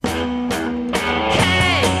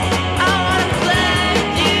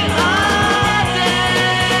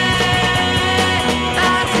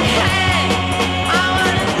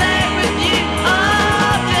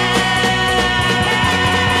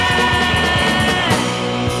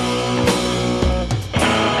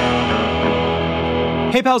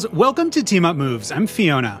Hey pals, welcome to Team Up Moves. I'm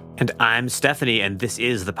Fiona. And I'm Stephanie, and this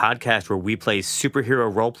is the podcast where we play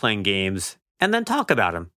superhero role-playing games and then talk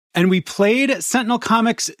about them. And we played Sentinel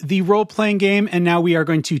Comics, the role-playing game, and now we are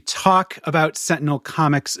going to talk about Sentinel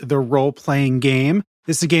Comics, the role-playing game.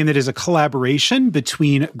 This is a game that is a collaboration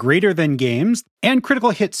between Greater Than Games and Critical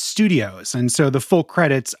Hit Studios. And so the full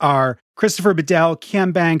credits are Christopher Bedell,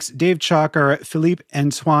 Cam Banks, Dave Chalker, Philippe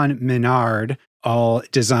Antoine Menard, all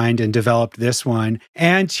designed and developed this one.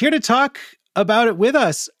 And here to talk about it with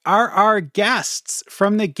us are our guests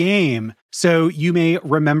from the game. So you may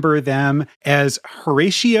remember them as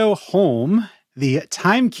Horatio Holm, the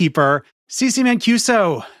timekeeper, Ceci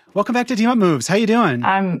Mancuso. Welcome back to Team Up Moves. How you doing?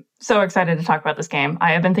 I'm so excited to talk about this game.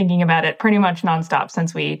 I have been thinking about it pretty much nonstop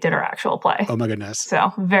since we did our actual play. Oh my goodness.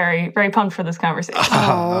 So very, very pumped for this conversation.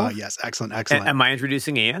 Yes, excellent, excellent. Am I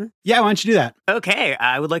introducing Ian? Yeah, why don't you do that? Okay,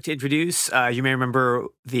 I would like to introduce, you may remember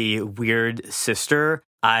the weird sister,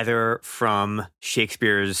 either from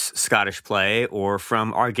Shakespeare's Scottish play or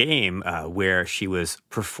from our game, where she was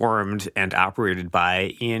performed and operated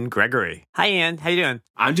by Ian Gregory. Hi, Ian. How you doing?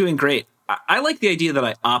 I'm doing great. I like the idea that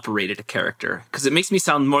I operated a character because it makes me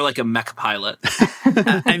sound more like a mech pilot.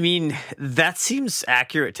 I mean, that seems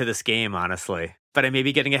accurate to this game, honestly. But I may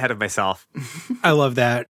be getting ahead of myself. I love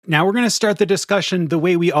that. Now we're going to start the discussion the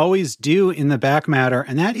way we always do in the back matter,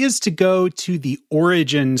 and that is to go to the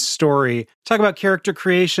origin story, talk about character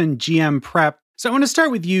creation, GM prep. So I want to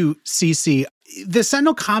start with you, Ceci. The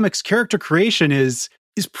Sentinel Comics character creation is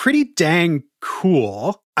pretty dang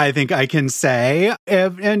cool, I think I can say.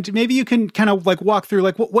 And maybe you can kind of like walk through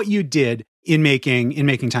like what you did in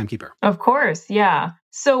making Timekeeper. Of course, yeah.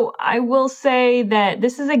 So I will say that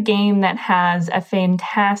this is a game that has a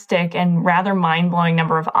fantastic and rather mind-blowing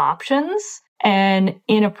number of options. And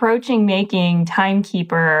in approaching making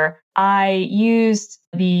Timekeeper, I used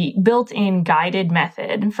the built-in guided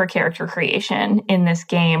method for character creation in this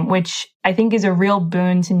game, which I think is a real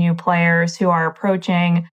boon to new players who are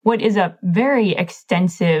approaching what is a very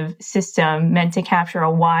extensive system meant to capture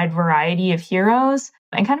a wide variety of heroes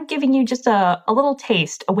and kind of giving you just a little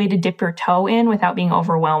taste, a way to dip your toe in without being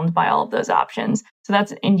overwhelmed by all of those options. So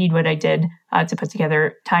that's indeed what I did to put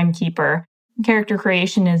together Timekeeper. Character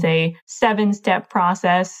creation is a 7-step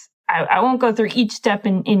process. I won't go through each step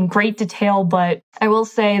in great detail, but I will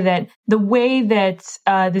say that the way that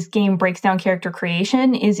this game breaks down character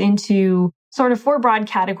creation is into sort of 4 broad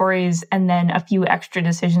categories and then a few extra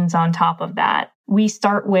decisions on top of that. We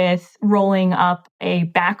start with rolling up a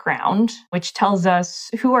background, which tells us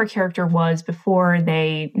who our character was before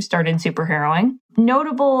they started superheroing.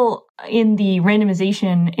 Notable in the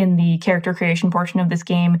randomization in the character creation portion of this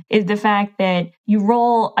game is the fact that you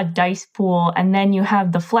roll a dice pool and then you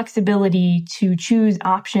have the flexibility to choose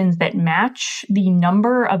options that match the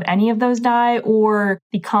number of any of those die or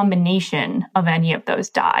the combination of any of those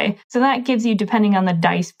die. So that gives you, depending on the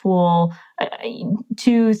dice pool,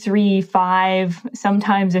 2, 3, 5,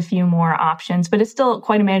 sometimes a few more options, but it's still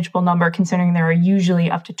quite a manageable number considering there are usually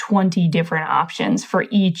up to 20 different options for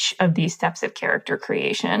each of these steps of character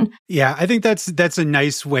creation. Yeah, I think that's a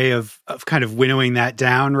nice way of kind of winnowing that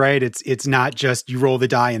down, right? It's not just you roll the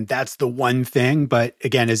die and that's the one thing, but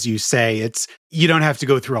again, as you say, you don't have to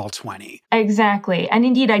go through all 20. Exactly. And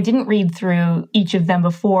indeed, I didn't read through each of them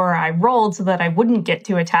before I rolled so that I wouldn't get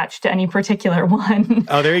too attached to any particular one.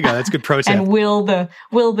 Oh, there you go. That's a good pro tip. And will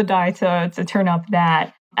the die to turn up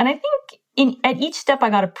that. And I think at each step, I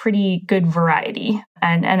got a pretty good variety.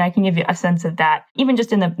 And I can give you a sense of that. Even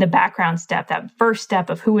just in the background step, that first step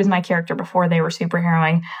of who was my character before they were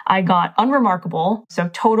superheroing, I got unremarkable. So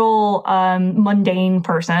total mundane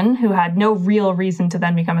person who had no real reason to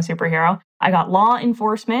then become a superhero. I got law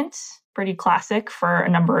enforcement, pretty classic for a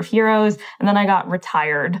number of heroes. And then I got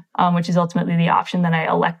retired, which is ultimately the option that I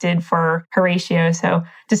elected for Horatio. So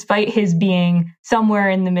despite his being somewhere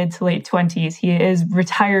in the mid to late 20s, he is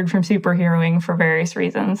retired from superheroing for various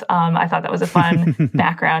reasons. I thought that was a fun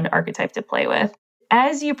background archetype to play with.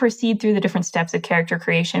 As you proceed through the different steps of character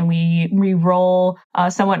creation, we re-roll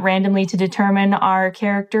somewhat randomly to determine our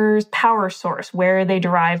character's power source, where they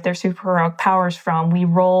derive their superheroic powers from. We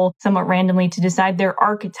roll somewhat randomly to decide their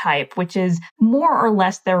archetype, which is more or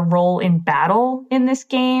less their role in battle in this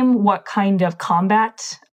game, what kind of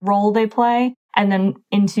combat role they play. And then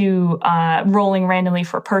into rolling randomly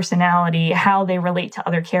for personality, how they relate to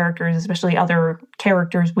other characters, especially other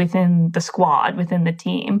characters within the squad, within the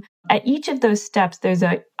team. At each of those steps, there's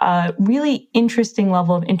a really interesting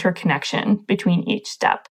level of interconnection between each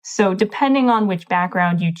step. So depending on which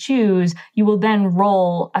background you choose, you will then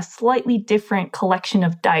roll a slightly different collection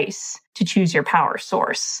of dice to choose your power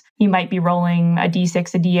source. You might be rolling a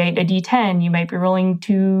d6, a d8, a d10. You might be rolling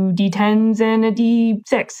 2 d10s and a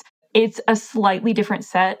d6. It's a slightly different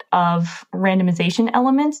set of randomization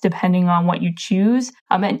elements depending on what you choose.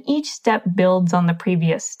 And each step builds on the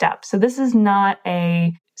previous step. So this is not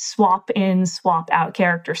a swap in, swap out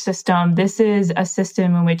character system. This is a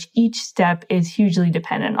system in which each step is hugely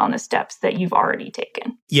dependent on the steps that you've already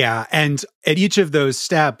taken. Yeah. And at each of those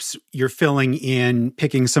steps, you're filling in,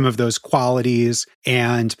 picking some of those qualities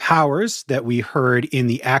and powers that we heard in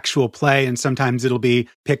the actual play. And sometimes it'll be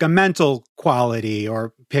pick a mental quality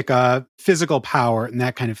or pick a physical power and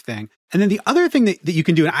that kind of thing. And then the other thing that you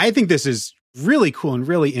can do, and I think this is really cool and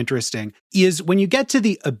really interesting, is when you get to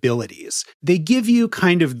the abilities, they give you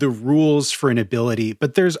kind of the rules for an ability,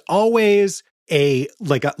 but there's always a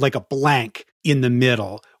blank in the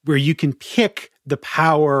middle where you can pick the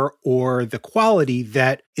power or the quality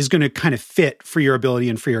that is going to kind of fit for your ability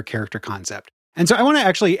and for your character concept. And so I want to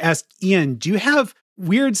actually ask Ian, do you have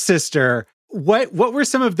Weird Sister? What were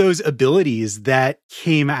some of those abilities that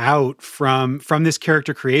came out from this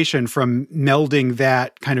character creation, from melding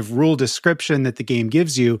that kind of rule description that the game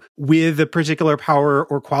gives you with a particular power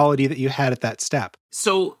or quality that you had at that step?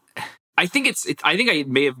 So I think I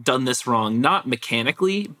may have done this wrong, not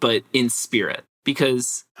mechanically, but in spirit.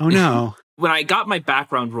 Because oh no, when I got my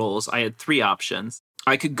background roles, I had 3 options.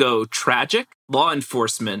 I could go tragic, law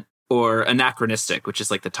enforcement, or anachronistic, which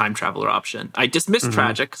is like the time traveler option. I dismissed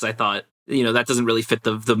tragic because I thought, that doesn't really fit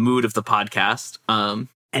the mood of the podcast. And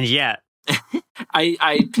yet,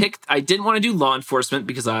 I didn't want to do law enforcement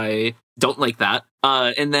because I don't like that.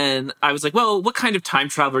 And then I was like, well, what kind of time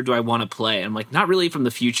traveler do I want to play? I'm like, not really from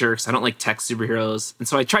the future because I don't like tech superheroes. And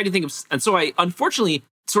so I tried to think of, and so I unfortunately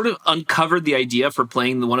sort of uncovered the idea for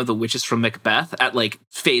playing one of the witches from Macbeth at like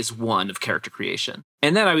phase 1 of character creation.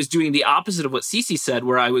 And then I was doing the opposite of what Ceci said,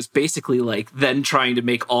 where I was basically like then trying to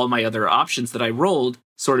make all my other options that I rolled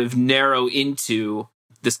sort of narrow into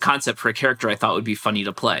this concept for a character I thought would be funny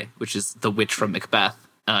to play, which is the witch from Macbeth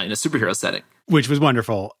in a superhero setting. Which was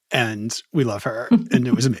wonderful, and we love her, and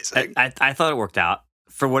it was amazing. I thought it worked out.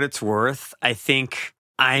 For what it's worth, I think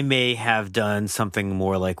I may have done something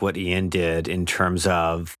more like what Ian did in terms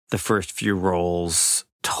of the first few rolls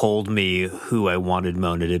told me who I wanted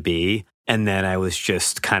Mona to be, and then I was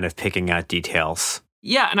just kind of picking out details.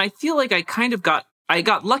 Yeah, and I feel like I got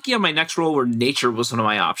lucky on my next roll where nature was one of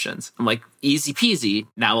my options. I'm like, easy peasy.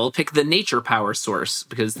 Now I'll pick the nature power source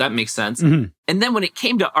because that makes sense. Mm-hmm. And then when it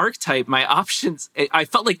came to archetype, my options, I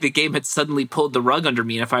felt like the game had suddenly pulled the rug under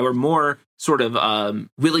me. And if I were more sort of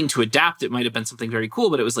willing to adapt, it might have been something very cool.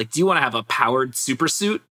 But it was like, do you want to have a powered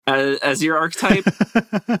supersuit as your archetype?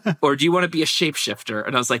 Or do you want to be a shapeshifter?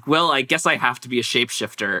 And I was like, well, I guess I have to be a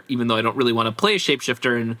shapeshifter, even though I don't really want to play a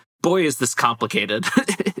shapeshifter. And boy, is this complicated.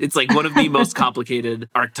 It's like one of the most complicated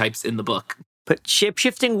archetypes in the book. But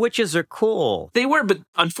shape-shifting witches are cool. They were, but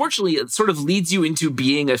unfortunately, it sort of leads you into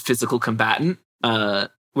being a physical combatant,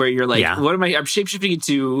 where you're like, what am I? I'm shape-shifting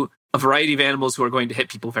into a variety of animals who are going to hit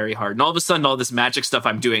people very hard. And all of a sudden, all this magic stuff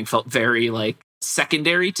I'm doing felt very, like,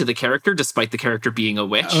 secondary to the character, despite the character being a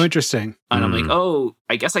witch. Oh, interesting. And I'm like, oh,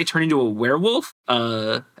 I guess I turn into a werewolf,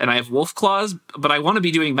 and I have wolf claws, but I want to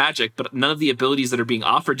be doing magic, but none of the abilities that are being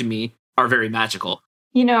offered to me are very magical.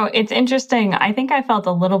 It's interesting. I think I felt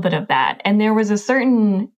a little bit of that. And there was a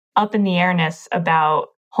certain up in the airness about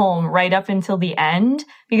Home right up until the end,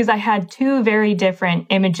 because I had 2 very different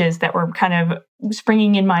images that were kind of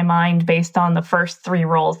springing in my mind based on the first 3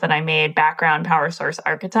 rolls that I made, background, power source,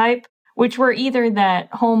 archetype, which were either that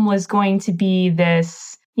Home was going to be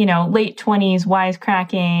this, late 20s,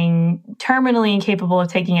 wisecracking, terminally incapable of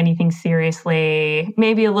taking anything seriously,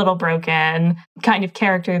 maybe a little broken kind of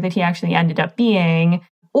character that he actually ended up being,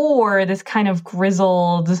 or this kind of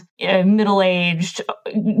grizzled, middle-aged,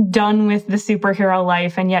 done with the superhero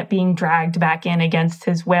life and yet being dragged back in against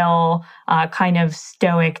his will, kind of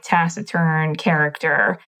stoic, taciturn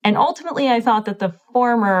character. And ultimately, I thought that the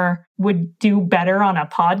former would do better on a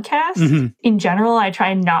podcast. Mm-hmm. In general, I try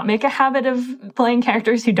and not make a habit of playing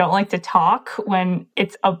characters who don't like to talk when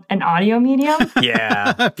it's an audio medium.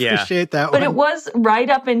 Yeah. Appreciate that one. But it was right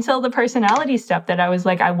up until the personality step that I was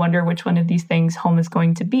like, I wonder which one of these things Home is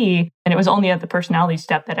going to be. And it was only at the personality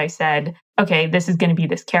step that I said, okay, this is going to be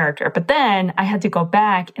this character. But then I had to go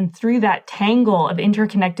back and through that tangle of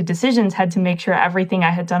interconnected decisions, had to make sure everything I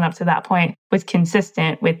had done up to that point was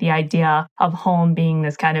consistent with the idea of Home being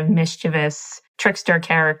this kind of mischievous trickster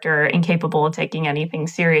character, incapable of taking anything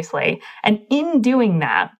seriously. And in doing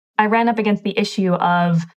that, I ran up against the issue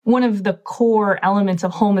of one of the core elements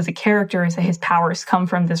of Holm as a character is that his powers come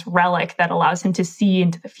from this relic that allows him to see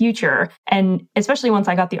into the future. And especially once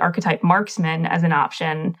I got the archetype marksman as an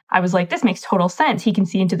option, I was like, this makes total sense. He can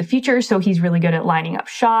see into the future, so he's really good at lining up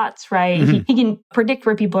shots, right? Mm-hmm. He can predict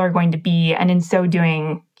where people are going to be, and in so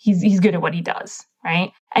doing, he's good at what he does,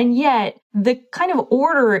 right? And yet, the kind of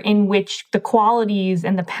order in which the qualities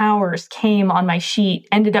and the powers came on my sheet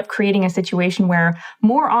ended up creating a situation where,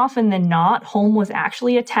 more often than not, Holm was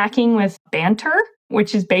actually attacking with banter,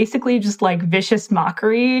 which is basically just like vicious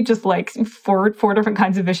mockery, just like four different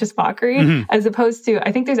kinds of vicious mockery, as opposed to,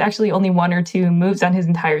 I think there's actually only one or two moves on his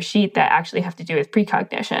entire sheet that actually have to do with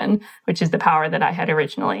precognition, which is the power that I had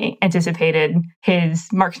originally anticipated his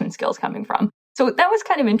marksman skills coming from. So that was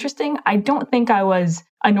kind of interesting. I don't think I was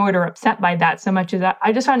annoyed or upset by that so much as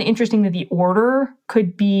I just found it interesting that the order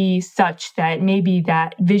could be such that maybe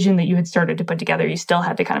that vision that you had started to put together, you still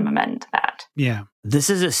had to kind of amend that. Yeah. This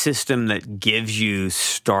is a system that gives you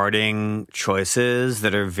starting choices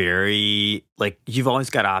that are very, like, you've always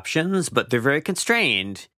got options, but they're very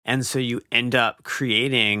constrained. And so you end up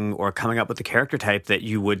creating or coming up with a character type that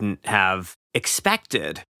you wouldn't have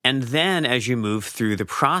expected. And then as you move through the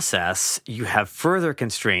process, you have further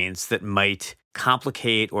constraints that might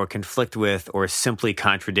complicate or conflict with or simply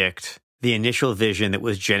contradict the initial vision that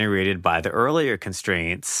was generated by the earlier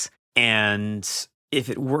constraints. And if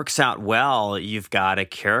it works out well, you've got a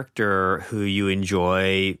character who you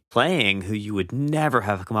enjoy playing, who you would never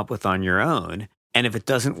have come up with on your own. And if it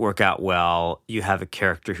doesn't work out well, you have a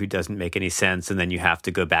character who doesn't make any sense, and then you have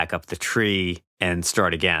to go back up the tree and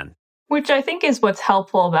start again. Which I think is what's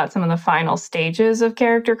helpful about some of the final stages of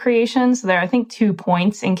character creation. So there are, I think, 2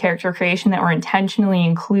 points in character creation that were intentionally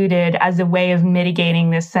included as a way of mitigating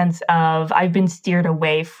this sense of I've been steered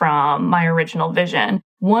away from my original vision.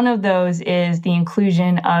 One of those is the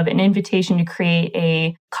inclusion of an invitation to create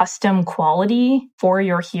a custom quality for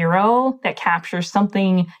your hero that captures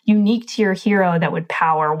something unique to your hero that would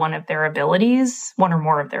power one of their abilities, one or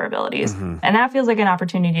more of their abilities. Mm-hmm. And that feels like an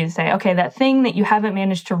opportunity to say, okay, that thing that you haven't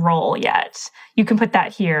managed to roll yet, you can put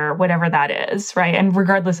that here, whatever that is, right? And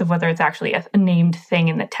regardless of whether it's actually a named thing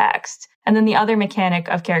in the text. And then the other mechanic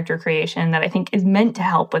of character creation that I think is meant to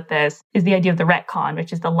help with this is the idea of the retcon,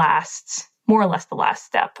 which is more or less the last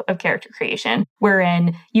step of character creation,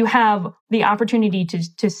 wherein you have the opportunity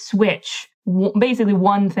to switch basically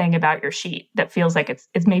one thing about your sheet that feels like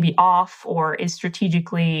it's maybe off or is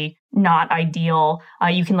strategically not ideal.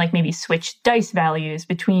 You can like maybe switch dice values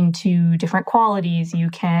between 2 different qualities. You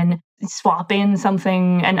can swap in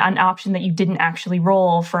something, an option that you didn't actually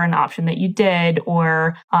roll for an option that you did,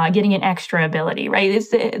 or getting an extra ability, right? It's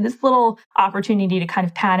this little opportunity to kind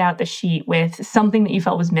of pad out the sheet with something that you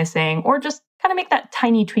felt was missing, or just kind of make that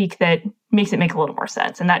tiny tweak that makes it make a little more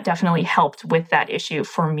sense. And that definitely helped with that issue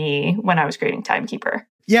for me when I was creating Timekeeper.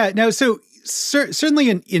 Yeah, no, so certainly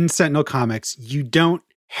in Sentinel Comics, you don't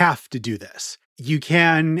have to do this. You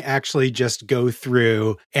can actually just go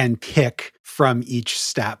through and pick from each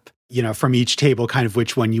step, from each table, kind of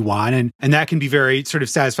which one you want. And that can be very sort of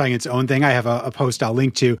satisfying its own thing. I have a post I'll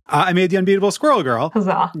link to. I made the Unbeatable Squirrel Girl.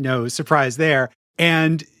 Huzzah. No surprise there.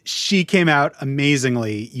 And she came out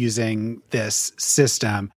amazingly using this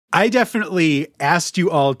system. I definitely asked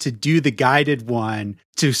you all to do the guided one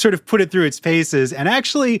to sort of put it through its paces. And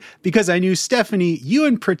actually, because I knew Stephanie, you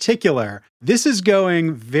in particular, this is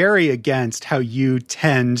going very against how you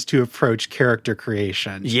tend to approach character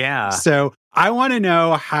creation. Yeah. So I want to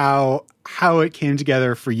know how it came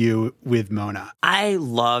together for you with Mona. I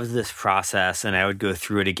loved this process, and I would go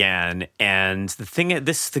through it again. And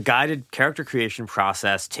the guided character creation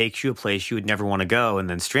process takes you a place you would never want to go and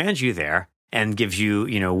then strands you there and gives you,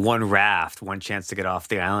 one raft, one chance to get off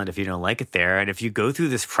the island if you don't like it there. And if you go through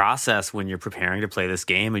this process when you're preparing to play this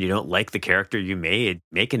game and you don't like the character you made,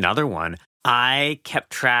 make another one. I kept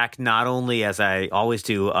track not only, as I always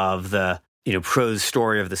do, of the prose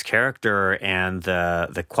story of this character and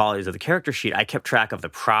the qualities of the character sheet. I kept track of the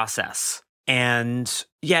process. And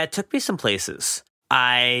yeah, it took me some places.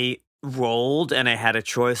 I rolled and I had a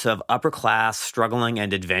choice of upper class, struggling,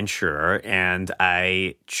 and adventure. And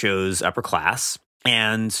I chose upper class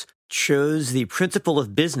and chose the principle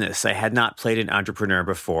of business. I had not played an entrepreneur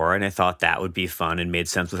before, and I thought that would be fun and made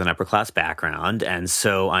sense with an upper class background. And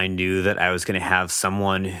so I knew that I was going to have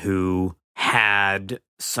someone who had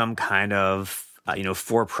some kind of,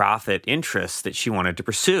 for-profit interest that she wanted to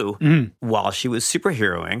pursue while she was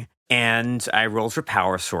superheroing. And I rolled for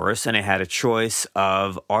power source, and I had a choice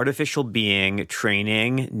of artificial being,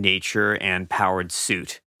 training, nature, and powered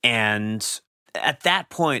suit. And at that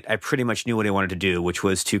point, I pretty much knew what I wanted to do, which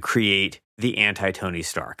was to create the anti-Tony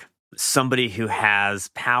Stark. Somebody who has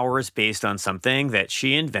powers based on something that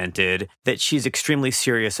she invented, that she's extremely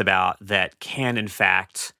serious about, that can, in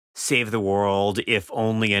fact, save the world if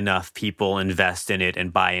only enough people invest in it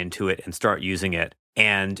and buy into it and start using it,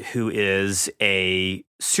 and who is a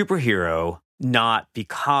superhero not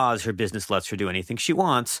because her business lets her do anything she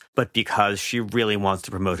wants, but because she really wants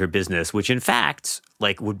to promote her business, which in fact,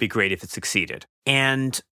 would be great if it succeeded.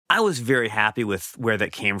 And I was very happy with where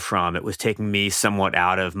that came from. It was taking me somewhat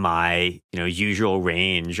out of my, usual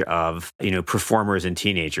range of, performers and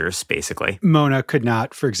teenagers, basically. Mona could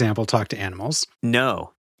not, for example, talk to animals.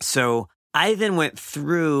 No. So I then went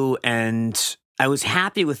through and I was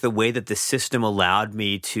happy with the way that the system allowed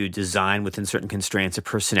me to design within certain constraints a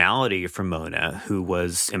personality for Mona, who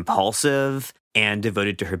was impulsive and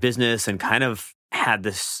devoted to her business and kind of had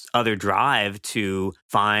this other drive to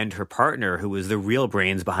find her partner, who was the real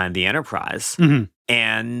brains behind the enterprise. Mm-hmm.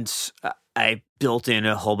 And I built in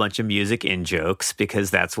a whole bunch of music in jokes because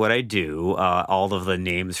that's what I do. All of the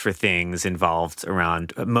names for things involved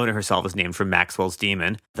around Mona herself is named from Maxwell's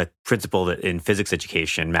demon, the principle that in physics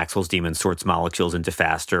education, Maxwell's demon sorts molecules into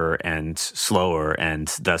faster and slower and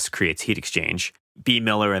thus creates heat exchange. B.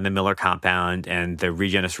 Miller and the Miller compound and the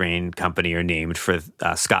Regenus Rain Company are named for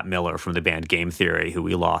Scott Miller from the band Game Theory, who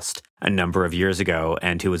we lost a number of years ago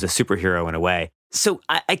and who was a superhero in a way. So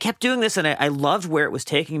I kept doing this and I loved where it was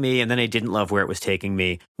taking me, and then I didn't love where it was taking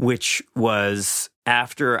me, which was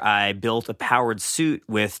after I built a powered suit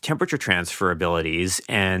with temperature transfer abilities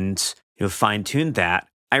and fine-tuned that.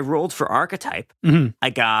 I rolled for archetype. Mm-hmm. I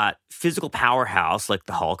got physical powerhouse, like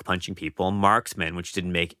the Hulk punching people, marksman, which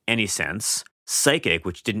didn't make any sense, psychic,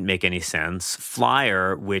 which didn't make any sense,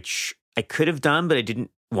 flyer, which I could have done, but I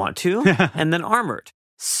didn't want to, and then armored.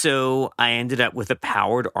 So I ended up with a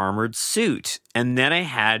powered armored suit. And then I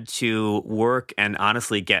had to work and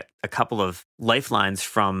honestly get a couple of lifelines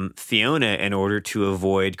from Fiona in order to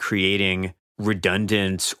avoid creating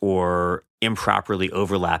redundant or improperly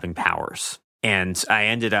overlapping powers. And I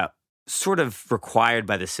ended up sort of required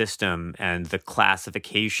by the system and the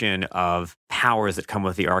classification of powers that come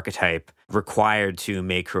with the archetype required to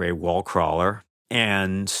make her a wall crawler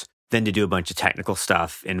and then to do a bunch of technical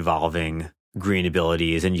stuff involving green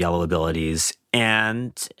abilities and yellow abilities.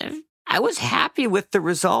 And I was happy with the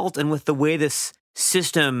result and with the way this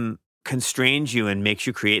system constrains you and makes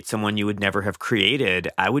you create someone you would never have created.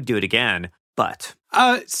 I would do it again, but...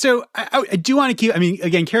 So I do want to keep,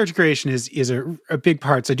 again, character creation is a big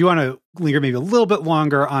part. So I do want to linger maybe a little bit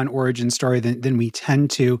longer on origin story than we tend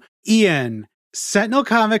to. Ian, Sentinel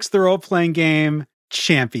Comics, the role-playing game,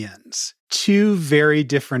 champions. Two very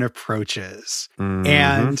different approaches. Mm-hmm.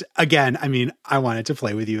 And again, I wanted to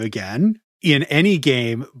play with you again in any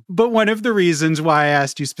game. But one of the reasons why I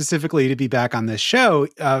asked you specifically to be back on this show,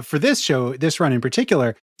 for this run in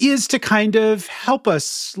particular, is to kind of help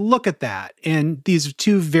us look at that and these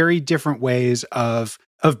two very different ways of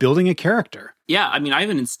building a character. Yeah, I have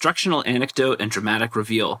an instructional anecdote and dramatic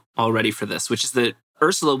reveal already for this, which is that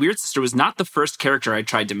Ursula, Weird Sister, was not the first character I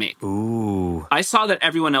tried to make. Ooh. I saw that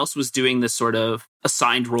everyone else was doing this sort of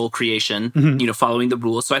assigned role creation, Mm-hmm. Following the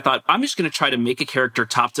rules. So I thought, I'm just going to try to make a character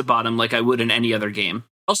top to bottom like I would in any other game.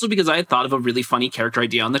 Also because I had thought of a really funny character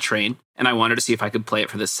idea on the train, and I wanted to see if I could play it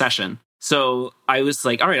for this session. So I was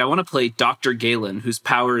like, all right, I want to play Dr. Galen, whose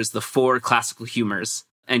power is the 4 classical humors.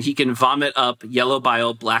 And he can vomit up yellow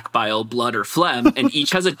bile, black bile, blood, or phlegm, and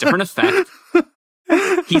each has a different effect.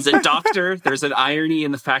 He's a doctor. There's an irony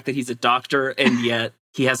in the fact that he's a doctor, and yet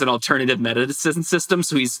he has an alternative medicine system.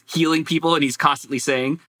 So he's healing people, and he's constantly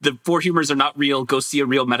saying, the 4 humors are not real. Go see a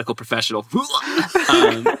real medical professional.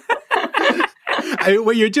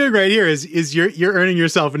 What you're doing right here is you're earning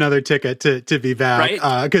yourself another ticket to be back,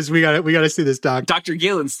 right? Because we got to see this doc. Dr.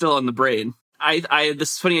 Galen's still on the brain. I had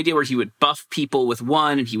this funny idea where he would buff people with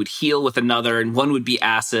one and he would heal with another, and one would be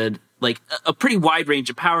acid. Like a pretty wide range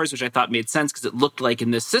of powers, which I thought made sense because it looked like in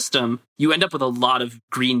this system, you end up with a lot of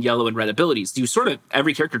green, yellow, and red abilities.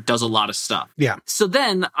 Every character does a lot of stuff. Yeah. So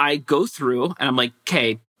then I go through and I'm like,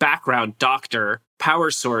 okay, background, doctor, power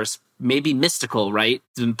source, maybe mystical, right?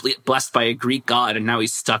 He's been blessed by a Greek god, and now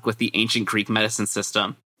he's stuck with the ancient Greek medicine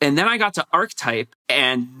system. And then I got to archetype,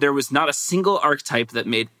 and there was not a single archetype that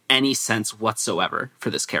made any sense whatsoever for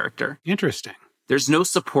this character. Interesting. There's no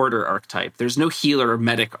supporter archetype. There's no healer or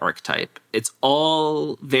medic archetype. It's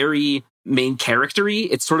all very main character-y.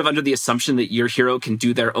 It's sort of under the assumption that your hero can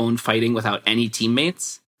do their own fighting without any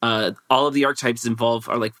teammates. All of the archetypes involved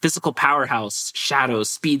are like physical powerhouse, shadow,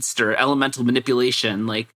 speedster, elemental manipulation.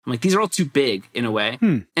 Like, I'm like, these are all too big in a way.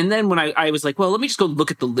 And then when I was like, well, let me just go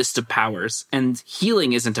look at the list of powers, and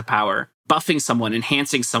healing isn't a power. Buffing someone,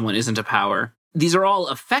 enhancing someone isn't a power. These are all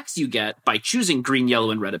effects you get by choosing green, yellow,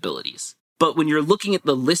 and red abilities. But when you're looking at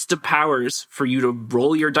the list of powers for you to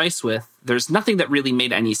roll your dice with, there's nothing that really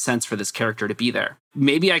made any sense for this character to be there.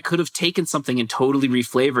 Maybe I could have taken something and totally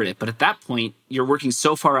reflavored it, but at that point, you're working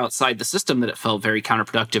so far outside the system that it felt very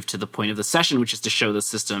counterproductive to the point of the session, which is to show the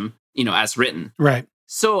system, as written. Right.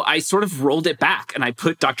 So I sort of rolled it back, and I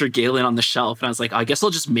put Dr. Galen on the shelf, and I was like, I guess I'll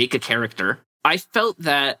just make a character. I felt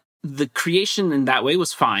that the creation in that way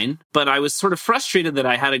was fine, but I was sort of frustrated that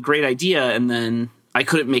I had a great idea, and then I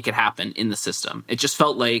couldn't make it happen in the system. It just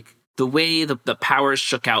felt like the way the powers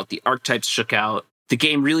shook out, the archetypes shook out, the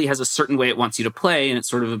game really has a certain way it wants you to play, and it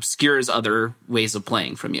sort of obscures other ways of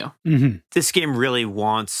playing from you. This game really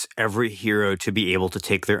wants every hero to be able to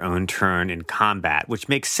take their own turn in combat, which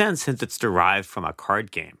makes sense since it's derived from a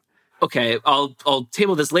card game. Okay, I'll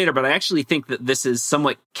table this later, but I actually think that this is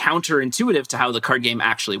somewhat counterintuitive to how the card game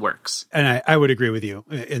actually works. And I would agree with you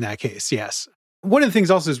in that case, yes. One of the things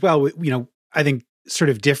also as well, I think sort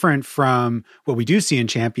of different from what we do see in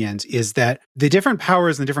Champions is that the different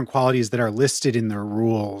powers and the different qualities that are listed in the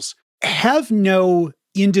rules have no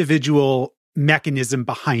individual mechanism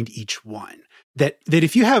behind each one. That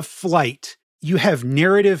if you have flight, you have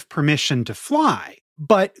narrative permission to fly,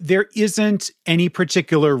 but there isn't any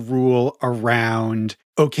particular rule around,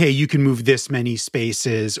 okay, you can move this many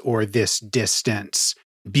spaces or this distance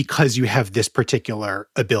because you have this particular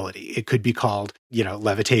ability. It could be called,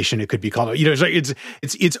 levitation. It could be called,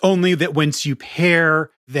 it's only that once you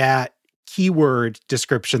pair that keyword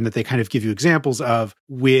description that they kind of give you examples of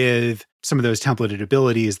with some of those templated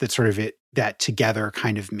abilities that sort of that together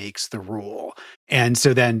kind of makes the rule. And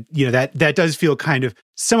so then, that does feel kind of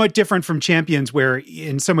somewhat different from Champions, where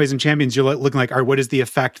in some ways in Champions, you're looking like, all right, what is the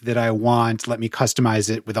effect that I want? Let me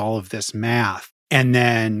customize it with all of this math. And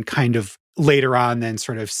then kind of later on then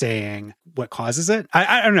sort of saying what causes it.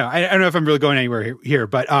 I don't know. I don't know if I'm really going anywhere here,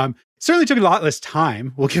 but certainly took a lot less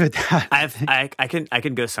time. We'll give it that. I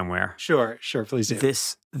can go somewhere. Sure, please do.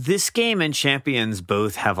 This game and Champions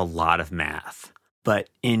both have a lot of math, but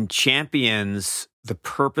in Champions, the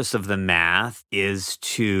purpose of the math is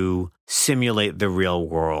to simulate the real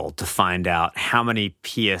world, to find out how many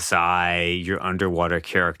PSI your underwater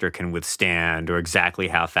character can withstand or exactly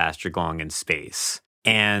how fast you're going in space.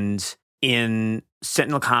 And in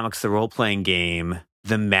Sentinel Comics, the role-playing game,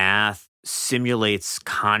 the math simulates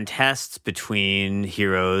contests between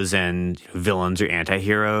heroes and villains or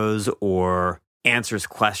anti-heroes, or answers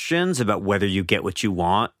questions about whether you get what you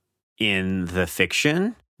want in the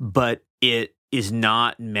fiction, but it is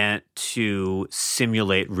not meant to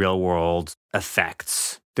simulate real-world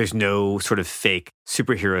effects. There's no sort of fake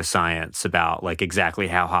superhero science about like exactly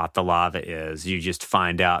how hot the lava is. You just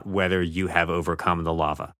find out whether you have overcome the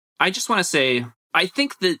lava. I just want to say, I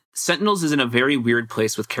think that Sentinels is in a very weird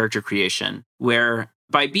place with character creation, where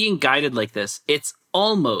by being guided like this, it's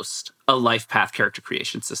almost a life path character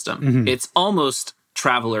creation system. It's almost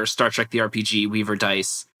Traveler, Star Trek the RPG, Weaver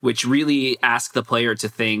Dice, which really ask the player to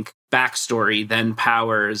think backstory, then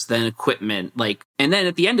powers, then equipment, and then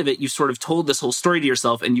at the end of it, you sort of told this whole story to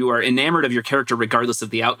yourself, and you are enamored of your character regardless of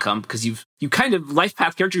the outcome, because you kind of, life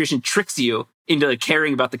path character creation tricks you into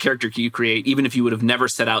caring about the character you create, even if you would have never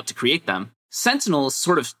set out to create them. Sentinels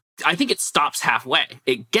sort of, I think it stops halfway.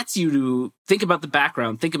 It gets you to think about the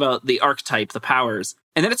background, think about the archetype, the powers,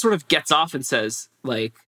 and then it sort of gets off and says,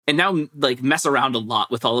 and now mess around a lot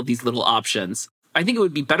with all of these little options. I think it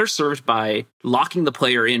would be better served by locking the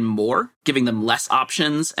player in more, giving them less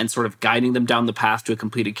options and sort of guiding them down the path to a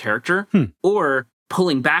completed character, or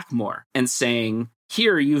pulling back more and saying,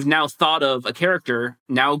 here, you've now thought of a character,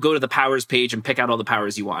 now go to the powers page and pick out all the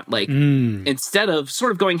powers you want. Instead of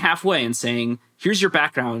sort of going halfway and saying, here's your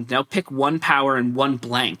background, now pick one power and one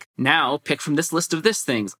blank. Now pick from this list of this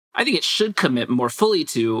things. I think it should commit more fully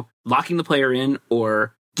to locking the player in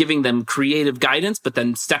or giving them creative guidance, but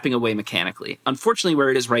then stepping away mechanically. Unfortunately, where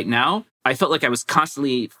it is right now, I felt like I was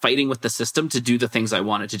constantly fighting with the system to do the things I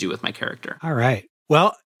wanted to do with my character. All right.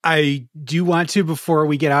 Well, I do want to, before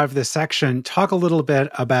we get out of this section, talk a little bit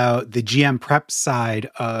about the GM prep side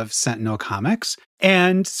of Sentinel Comics.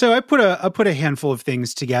 And so I put a handful of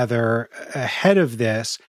things together ahead of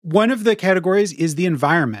this. One of the categories is the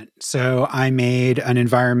environment. So I made an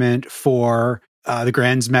environment for the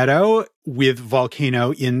Grands Meadow with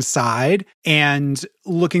Volcano inside, and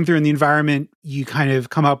looking through in the environment, you kind of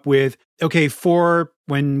come up with, okay, for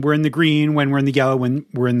when we're in the green, when we're in the yellow, when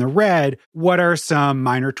we're in the red, what are some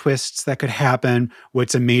minor twists that could happen?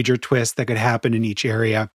 What's a major twist that could happen in each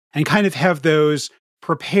area? And kind of have those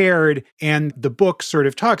prepared. And the book sort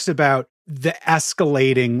of talks about the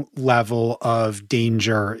escalating level of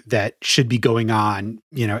danger that should be going on,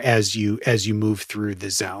 as you move through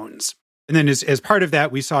the zones. And then as part of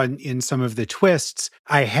that, we saw in some of the twists,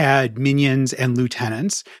 I had minions and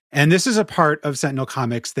lieutenants. And this is a part of Sentinel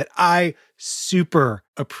Comics that I super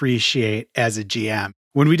appreciate as a GM.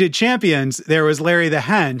 When we did Champions, there was Larry the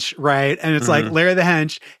Hench, right? And it's like Larry the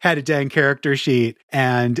Hench had a dang character sheet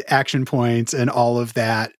and action points and all of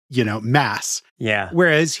that, mess. Yeah.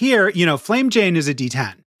 Whereas here, Flame Jane is a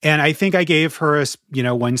D10. And I think I gave her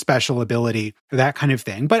one special ability, that kind of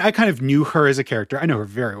thing. But I kind of knew her as a character. I know her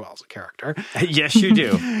very well as a character. Yes, you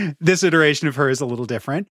do. This iteration of her is a little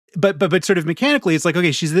different. But sort of mechanically, it's like,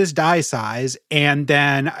 okay, she's this die size, and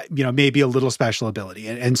then, maybe a little special ability.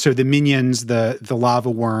 And so the minions, the lava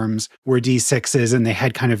worms were D6s, and they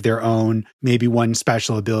had kind of their own, maybe one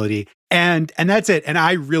special ability. And that's it. And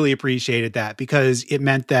I really appreciated that because it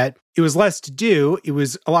meant that it was less to do. It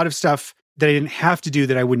was a lot of stuff that I didn't have to do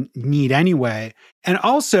that I wouldn't need anyway. And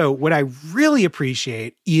also what I really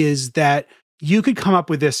appreciate is that you could come up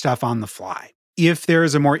with this stuff on the fly. If there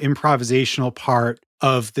is a more improvisational part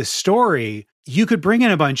of the story, you could bring in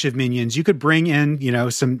a bunch of minions. You could bring in,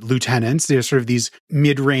 some lieutenants. There's sort of these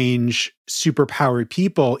mid-range, super-powered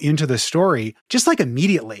people into the story, just like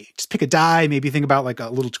immediately. Just pick a die, maybe think about like a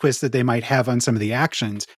little twist that they might have on some of the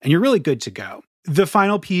actions, and you're really good to go. The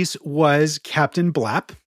final piece was Captain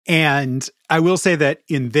Blep. And I will say that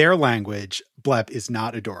in their language, Blep is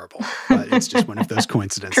not adorable, but it's just one of those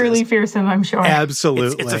coincidences. Truly fearsome, I'm sure.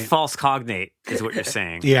 Absolutely. It's a false cognate, is what you're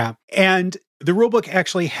saying. Yeah. And the rulebook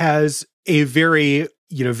actually has a very,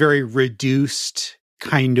 very reduced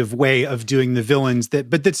kind of way of doing the villains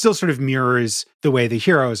but that still sort of mirrors the way the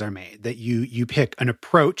heroes are made, that you pick an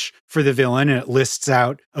approach for the villain and it lists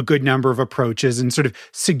out a good number of approaches and sort of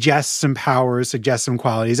suggests some powers, suggests some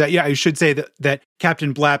qualities. I should say that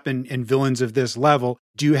Captain Blep and villains of this level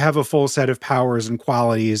do have a full set of powers and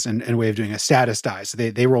qualities and a way of doing a status die. So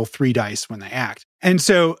they roll 3 dice when they act. And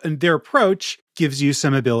so their approach gives you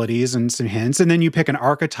some abilities and some hints, and then you pick an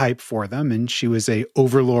archetype for them. And she was a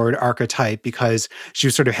overlord archetype because she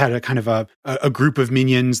sort of had a kind of a group of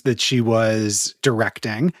minions that she was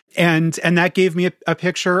directing. And that gave me a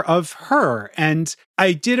picture of her. And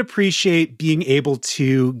I did appreciate being able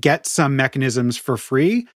to get some mechanisms for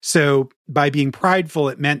free. So by being prideful,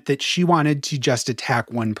 it meant that she wanted to just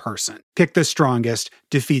attack one person, pick the strongest,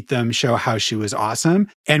 defeat them, show how she was awesome.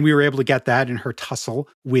 And we were able to get that in her tussle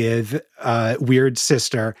with Weird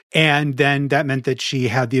Sister. And then that meant that she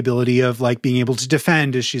had the ability of like being able to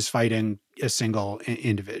defend as she's fighting a single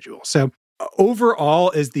individual. So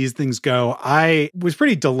overall, as these things go, I was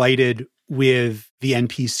pretty delighted with the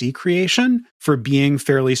NPC creation for being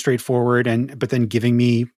fairly straightforward but then giving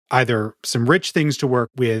me either some rich things to work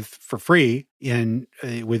with for free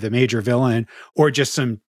with a major villain or just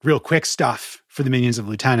some real quick stuff for the minions of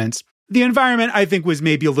lieutenants. The environment, I think, was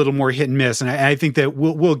maybe a little more hit and miss. And I think that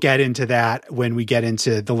we'll get into that when we get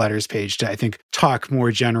into the letters page to, I think, talk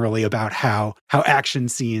more generally about how action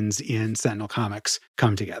scenes in Sentinel Comics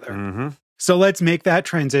come together. Mm-hmm. So let's make that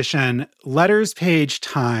transition. Letters page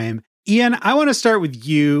time. Ian, I want to start with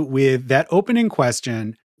you with that opening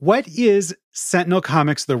question. What is Sentinel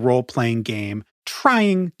Comics, the role-playing game,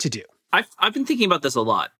 trying to do? I've been thinking about this a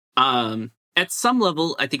lot. At some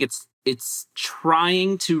level, I think it's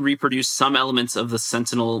trying to reproduce some elements of the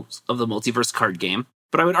Sentinel of the Multiverse card game,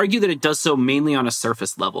 but I would argue that it does so mainly on a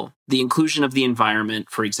surface level. The inclusion of the environment,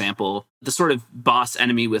 for example, the sort of boss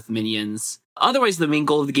enemy with minions. Otherwise, the main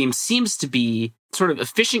goal of the game seems to be sort of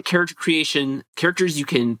efficient character creation, characters you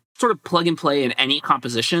can sort of plug and play in any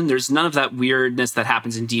composition. There's none of that weirdness that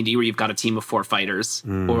happens in D&D where you've got a team of 4 fighters,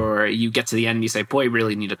 or you get to the end and you say, boy, I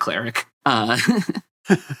really need a cleric.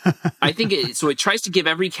 I think it tries to give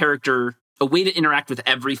every character a way to interact with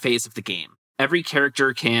every phase of the game. Every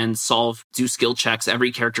character can do skill checks.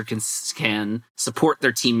 Every character can support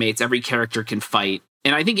their teammates. Every character can fight.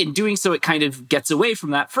 And I think in doing so, it kind of gets away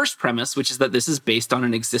from that first premise, which is that this is based on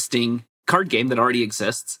an existing card game that already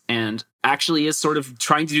exists and actually is sort of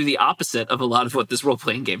trying to do the opposite of a lot of what this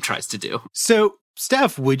role-playing game tries to do. So,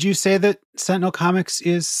 Steph, would you say that Sentinel Comics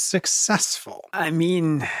is successful? I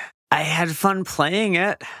mean, I had fun playing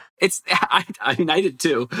it. I did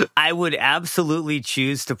too. I would absolutely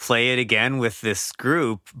choose to play it again with this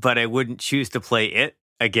group, but I wouldn't choose to play it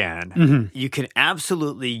again. Mm-hmm. You can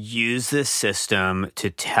absolutely use this system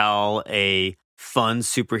to tell a fun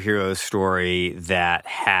superhero story that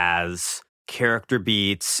has character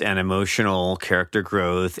beats and emotional character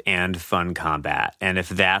growth and fun combat. And if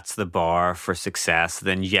that's the bar for success,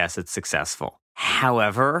 then yes, it's successful.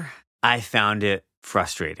 However, I found it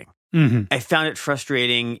frustrating. I found it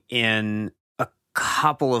frustrating in a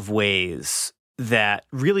couple of ways that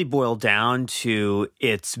really boil down to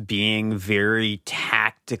its being very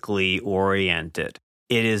tactically oriented.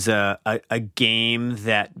 It is a game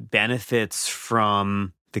that benefits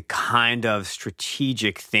from the kind of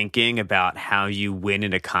strategic thinking about how you win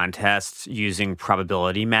in a contest using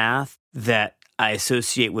probability math that I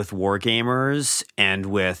associate with wargamers and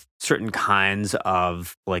with certain kinds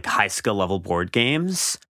of like high skill level board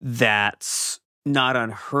games. That's not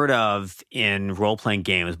unheard of in role-playing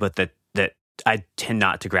games, but that I tend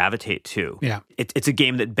not to gravitate to. Yeah. It's a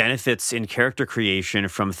game that benefits in character creation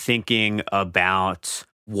from thinking about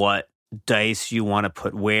what dice you want to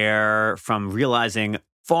put where, from realizing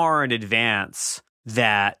far in advance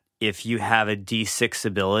that if you have a D6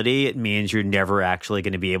 ability, it means you're never actually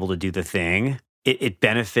going to be able to do the thing. It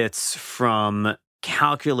benefits from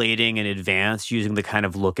calculating in advance using the kind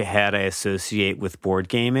of look ahead I associate with board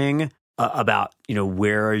gaming about,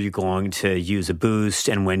 where are you going to use a boost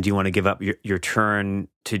and when do you want to give up your turn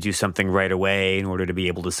to do something right away in order to be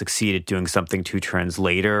able to succeed at doing something 2 turns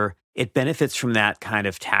later. It benefits from that kind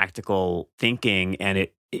of tactical thinking, and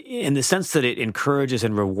it, in the sense that it encourages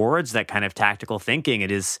and rewards that kind of tactical thinking,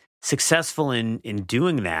 it is successful in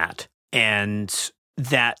doing that. And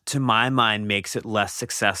that, to my mind, makes it less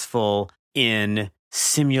successful in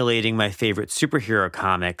simulating my favorite superhero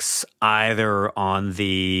comics, either on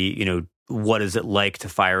the, what is it like to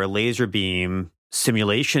fire a laser beam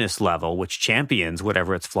simulationist level, which champions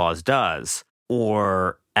whatever its flaws does,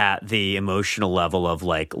 or at the emotional level of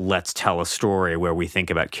like, let's tell a story where we think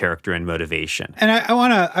about character and motivation. And I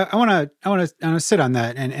want to sit on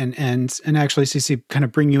that and actually, Ceci, kind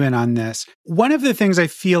of bring you in on this. One of the things I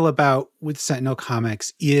feel about with Sentinel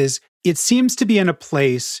Comics is it seems to be in a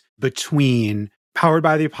place between powered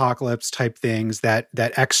by the apocalypse type things, that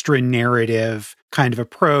extra narrative kind of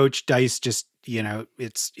approach. Dice just,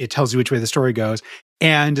 it tells you which way the story goes.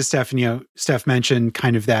 And as Steph mentioned,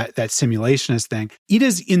 kind of that simulationist thing. It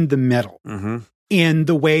is in the middle in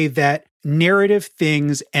the way that narrative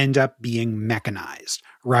things end up being mechanized,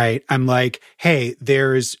 right? I'm like, hey,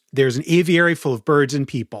 there's an aviary full of birds and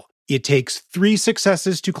people. It takes 3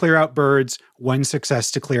 successes to clear out birds, 1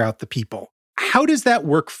 success to clear out the people. How does that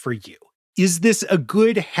work for you? Is this a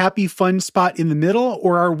good, happy, fun spot in the middle,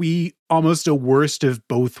 or are we almost a worst of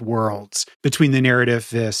both worlds between the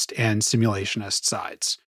narrativist and simulationist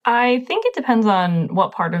sides? I think it depends on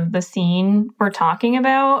what part of the scene we're talking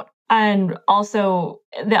about. And also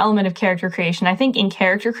the element of character creation. I think in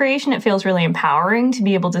character creation, it feels really empowering to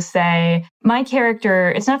be able to say, my character,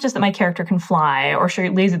 it's not just that my character can fly or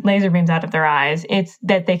shoot laser beams out of their eyes. It's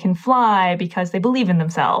that they can fly because they believe in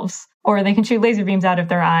themselves. Or they can shoot laser beams out of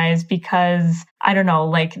their eyes because, I don't know,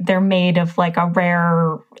 like they're made of like a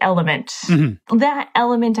rare element. That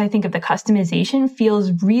element, I think, of the customization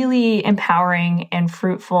feels really empowering and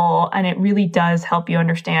fruitful. And it really does help you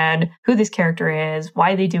understand who this character is,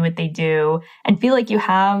 why they do what they do, and feel like you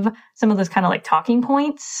have some of those kind of like talking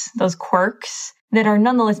points, those quirks that are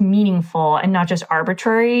nonetheless meaningful and not just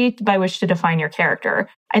arbitrary by which to define your character.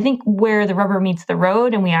 I think where the rubber meets the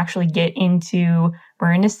road and we actually get into,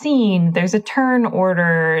 we're in a scene, there's a turn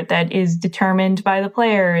order that is determined by the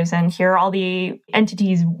players, and here are all the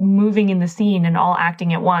entities moving in the scene and all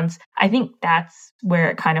acting at once. I think that's where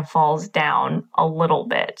it kind of falls down a little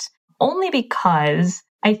bit. Only because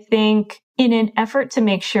I think in an effort to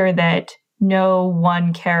make sure that no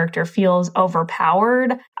one character feels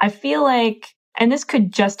overpowered, I feel like, and this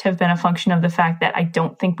could just have been a function of the fact that I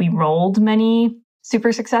don't think we rolled many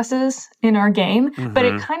super successes in our game, but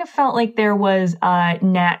it kind of felt like there was a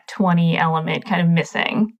nat 20 element kind of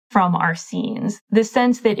missing from our scenes. The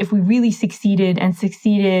sense that if we really succeeded and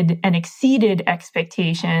exceeded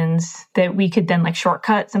expectations, that we could then like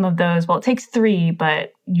shortcut some of those. Well, it takes 3,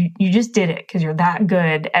 but you just did it because you're that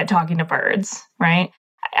good at talking to birds, right?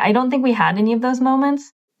 I don't think we had any of those moments.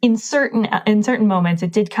 In certain moments,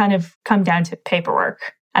 it did kind of come down to paperwork.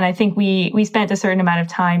 And I think we spent a certain amount of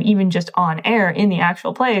time, even just on air in the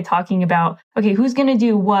actual play, talking about, okay, who's going to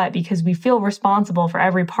do what? Because we feel responsible for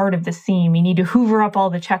every part of the scene. We need to hoover up all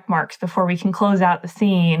the check marks before we can close out the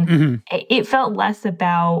scene. It felt less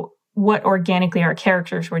about what organically our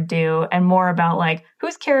characters would do and more about like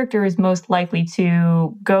whose character is most likely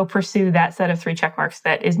to go pursue that set of 3 check marks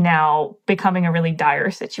that is now becoming a really dire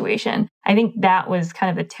situation. I think that was kind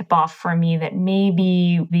of the tip off for me that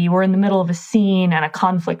maybe we were in the middle of a scene and a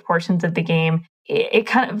conflict portions of the game. it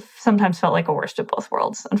kind of sometimes felt like a worst of both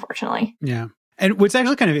worlds, unfortunately. Yeah. And what's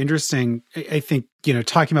actually kind of interesting, I think,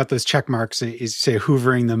 talking about those check marks is, say,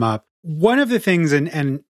 hoovering them up. One of the things,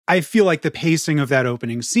 and I feel like the pacing of that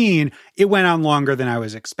opening scene, it went on longer than I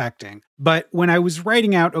was expecting. But when I was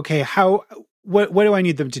writing out, okay, what do I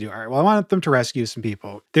need them to do? All right, well, I want them to rescue some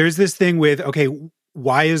people. There's this thing with, okay,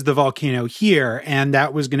 why is the volcano here? And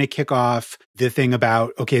that was going to kick off the thing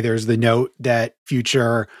about, okay, there's the note that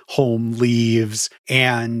future home leaves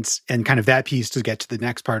and kind of that piece to get to the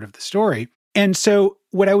next part of the story. And so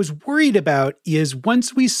what I was worried about is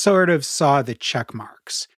once we sort of saw the check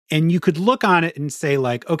marks and you could look on it and say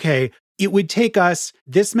like, okay, it would take us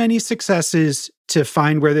this many successes to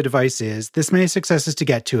find where the device is, this many successes to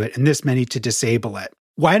get to it, and this many to disable it.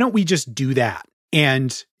 Why don't we just do that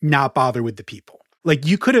and not bother with the people? Like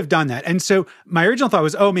you could have done that. And so my original thought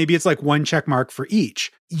was, oh, maybe it's like one check mark for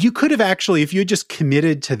each. You could have actually, if you had just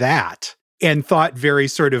committed to that and thought very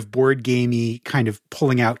sort of board gamey, kind of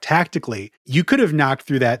pulling out tactically, you could have knocked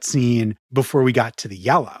through that scene before we got to the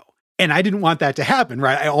yellow. And I didn't want that to happen,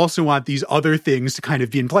 right? I also want these other things to kind of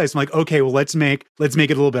be in place. I'm like, okay, well, let's make it a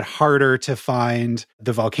little bit harder to find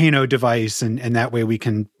the volcano device, and that way we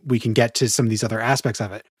can get to some of these other aspects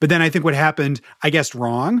of it. But then I think what happened, I guessed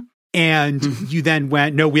wrong. And you then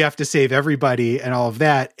went, no, we have to save everybody and all of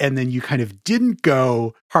that. And then you kind of didn't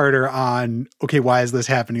go harder on, okay, why is this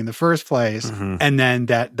happening in the first place? And then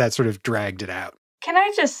that sort of dragged it out. Can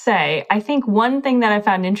I just say, I think one thing that I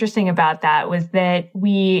found interesting about that was that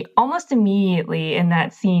we almost immediately in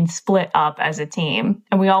that scene split up as a team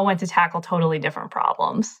and we all went to tackle totally different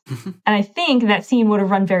problems. And I think that scene would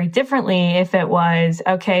have run very differently if it was,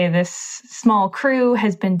 okay, this small crew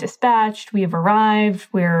has been dispatched, we have arrived,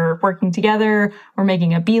 we're working together, we're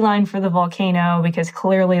making a beeline for the volcano because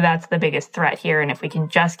clearly that's the biggest threat here. And if we can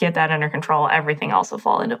just get that under control, everything else will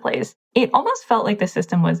fall into place. It almost felt like the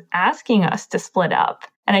system was asking us to split up.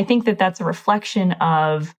 And I think that that's a reflection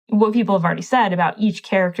of what people have already said about each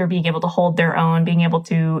character being able to hold their own, being able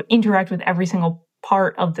to interact with every single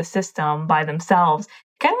part of the system by themselves.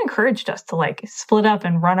 It kind of encouraged us to like split up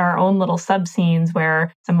and run our own little sub scenes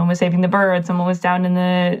where someone was saving the bird, someone was down in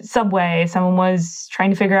the subway, someone was trying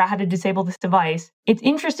to figure out how to disable this device. It's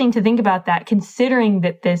interesting to think about that considering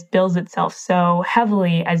that this bills itself so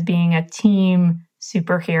heavily as being a team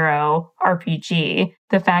superhero RPG,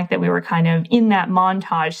 the fact that we were kind of in that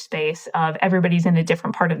montage space of everybody's in a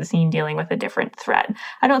different part of the scene dealing with a different threat.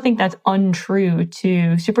 I don't think that's untrue to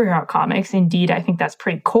superhero comics. Indeed, I think that's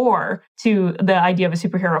pretty core to the idea of a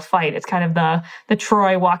superhero fight. It's kind of the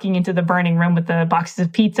Troy walking into the burning room with the boxes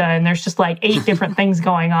of pizza and there's just like 8 different things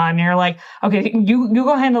going on. And you're like, okay, you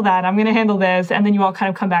go handle that. I'm going to handle this. And then you all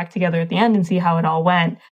kind of come back together at the end and see how it all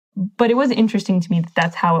went. But it was interesting to me that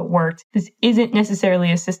that's how it worked. This isn't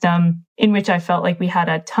necessarily a system in which I felt like we had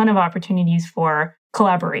a ton of opportunities for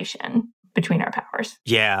collaboration between our powers.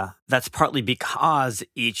 Yeah, that's partly because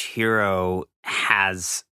each hero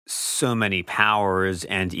has so many powers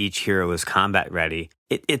and each hero is combat ready.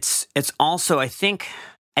 It's also, I think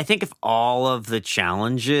if all of the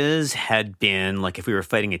challenges had been like if we were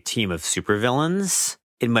fighting a team of supervillains,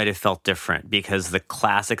 it might have felt different because the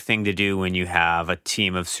classic thing to do when you have a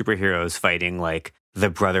team of superheroes fighting like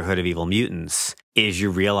the Brotherhood of Evil Mutants is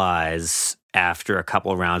you realize after a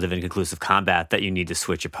couple of rounds of inconclusive combat that you need to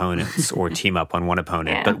switch opponents or team up on one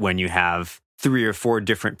opponent. Yeah. But when you have 3 or 4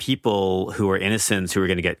 different people who are innocents who are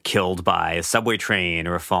going to get killed by a subway train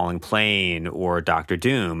or a falling plane or Doctor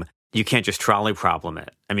Doom, you can't just trolley problem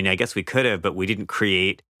it. I mean, I guess we could have, but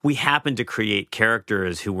we happened to create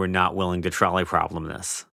characters who were not willing to trolley problem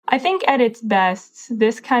this. I think at its best,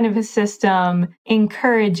 this kind of a system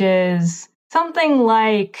encourages something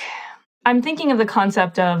like, I'm thinking of the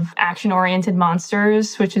concept of action-oriented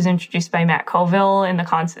monsters, which was introduced by Matt Colville in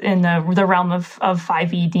the realm of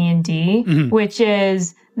 5e D&D, which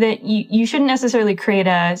is that you shouldn't necessarily create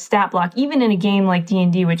a stat block, even in a game like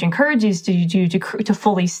D&D, which encourages you to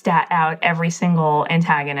fully stat out every single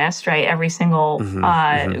antagonist, right? Every single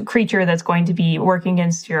creature that's going to be working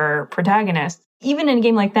against your protagonist. Even in a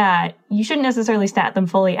game like that, you shouldn't necessarily stat them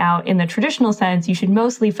fully out in the traditional sense. You should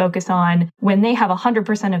mostly focus on when they have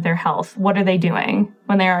 100% of their health, what are they doing?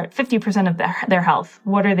 When they are at 50% of their health,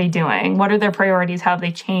 what are they doing? What are their priorities? How have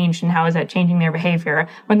they changed? And how is that changing their behavior?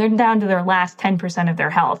 When they're down to their last 10% of their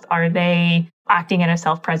health, are they acting out of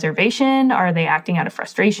self-preservation? Are they acting out of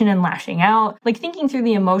frustration and lashing out? Like thinking through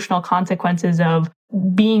the emotional consequences of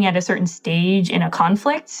being at a certain stage in a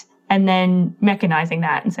conflict and then mechanizing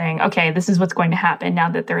that and saying, okay, this is what's going to happen now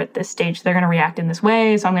that they're at this stage. They're going to react in this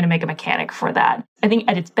way, so I'm going to make a mechanic for that. I think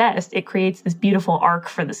at its best, it creates this beautiful arc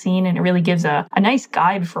for the scene, and it really gives a nice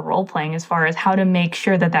guide for role-playing as far as how to make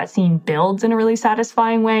sure that that scene builds in a really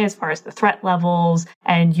satisfying way as far as the threat levels,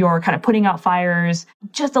 and you're kind of putting out fires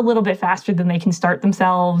just a little bit faster than they can start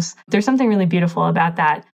themselves. There's something really beautiful about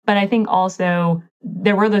that. But I think also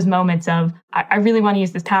there were those moments of, I really want to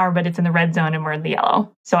use this power, but it's in the red zone and we're in the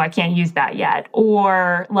yellow, so I can't use that yet.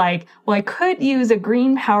 Or like, well, I could use a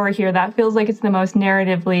green power here. That feels like it's the most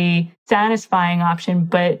narratively satisfying option,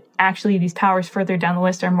 but actually these powers further down the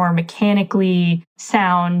list are more mechanically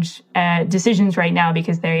sound decisions right now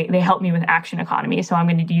because they help me with action economy, so I'm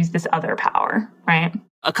going to use this other power, right?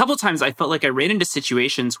 A couple times I felt like I ran into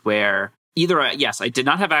situations where either, yes, I did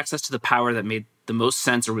not have access to the power that made the most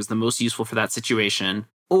sense or was the most useful for that situation,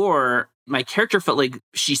 or my character felt like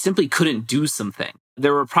she simply couldn't do something.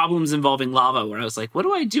 There were problems involving lava where I was like, what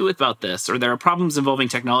do I do about this? Or there are problems involving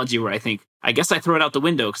technology where I think, I guess I throw it out the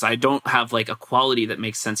window because I don't have like a quality that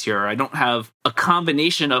makes sense here. Or I don't have a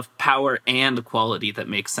combination of power and quality that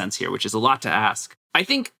makes sense here, which is a lot to ask. I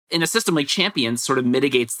think in a system like Champions sort of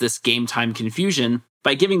mitigates this game time confusion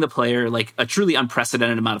by giving the player like a truly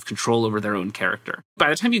unprecedented amount of control over their own character. By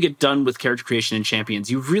the time you get done with character creation in Champions,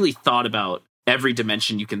 you've really thought about every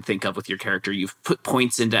dimension you can think of with your character. You've put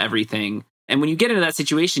points into everything. And when you get into that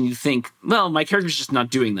situation, you think, well, my character's just not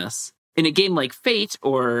doing this. In a game like Fate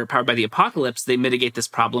or Powered by the Apocalypse, they mitigate this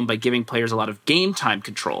problem by giving players a lot of game time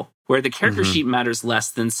control, where the character sheet matters less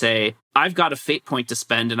than, say, I've got a fate point to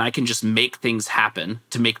spend and I can just make things happen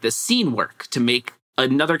to make this scene work, to make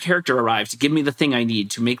another character arrive, to give me the thing I need,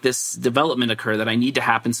 to make this development occur that I need to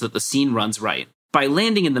happen so that the scene runs right. By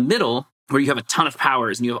landing in the middle, where you have a ton of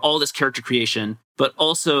powers and you have all this character creation, but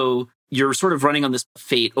also you're sort of running on this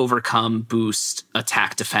fate, overcome, boost,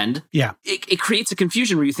 attack, defend. Yeah. It creates a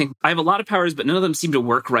confusion where you think, I have a lot of powers, but none of them seem to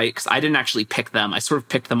work right because I didn't actually pick them. I sort of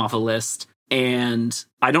picked them off a list. And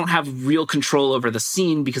I don't have real control over the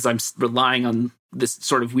scene because I'm relying on this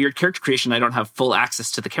sort of weird character creation. I don't have full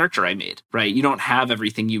access to the character I made, right? You don't have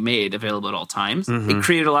everything you made available at all times. It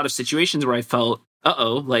created a lot of situations where I felt,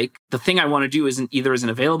 like the thing I want to do isn't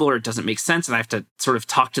available or it doesn't make sense. And I have to sort of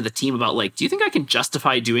talk to the team about like, do you think I can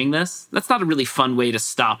justify doing this? That's not a really fun way to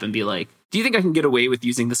stop and be like, do you think I can get away with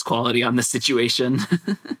using this quality on this situation?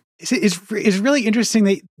 It's really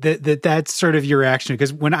interesting that's sort of your reaction,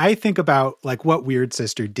 because when I think about like what Weird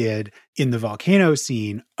Sister did in the volcano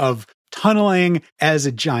scene of tunneling as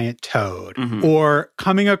a giant toad or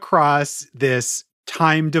coming across this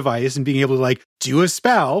time device and being able to like do a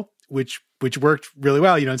spell, which worked really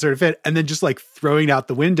well, and sort of fit, and then just like throwing it out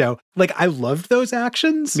the window. Like I loved those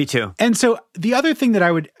actions. Me too. And so the other thing that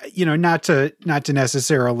I would, not to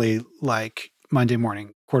necessarily like Monday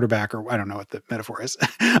morning quarterback, or I don't know what the metaphor is.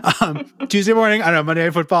 Tuesday morning, I don't know, Monday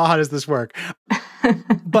Night Football, how does this work?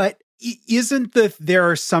 But isn't there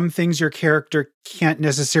are some things your character can't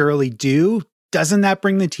necessarily do? Doesn't that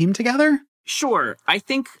bring the team together? Sure. I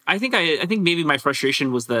think maybe my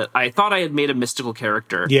frustration was that I thought I had made a mystical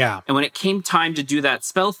character. Yeah. And when it came time to do that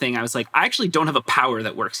spell thing, I was like, I actually don't have a power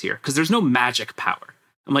that works here because there's no magic power.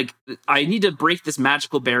 I'm like, I need to break this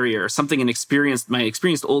magical barrier, something my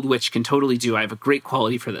experienced old witch can totally do. I have a great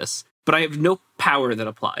quality for this, but I have no power that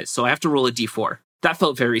applies. So I have to roll a d4. That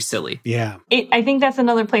felt very silly. Yeah. I think that's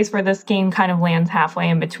another place where this game kind of lands halfway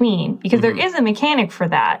in between, because there is a mechanic for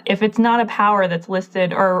that. If it's not a power that's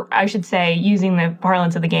listed, or I should say, using the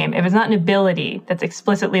parlance of the game, if it's not an ability that's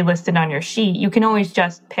explicitly listed on your sheet, you can always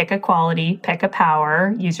just pick a quality, pick a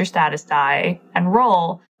power, use your status die, and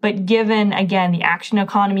roll. But given, again, the action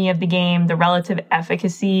economy of the game, the relative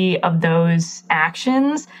efficacy of those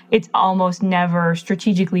actions, it's almost never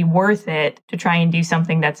strategically worth it to try and do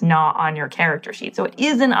something that's not on your character sheet. So it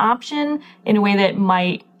is an option in a way that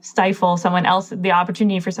might stifle someone else, the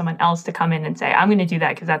opportunity for someone else to come in and say, I'm going to do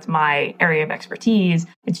that because that's my area of expertise.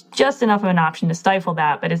 It's just enough of an option to stifle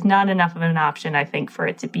that, but it's not enough of an option, I think, for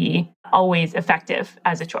it to be always effective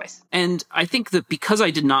as a choice. And I think that because I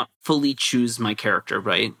did not fully choose my character,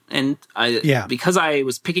 right? And because I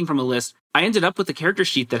was picking from a list, I ended up with a character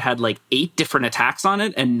sheet that had like 8 different attacks on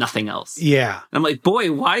it and nothing else. Yeah. And I'm like,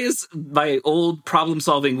 boy, why is my old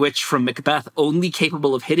problem-solving witch from Macbeth only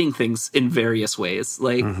capable of hitting things in various ways?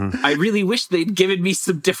 Like, I really wish they'd given me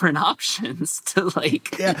some different options to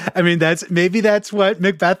like... Yeah, I mean, that's what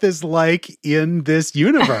Macbeth is like in this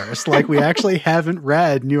universe. Like, we actually haven't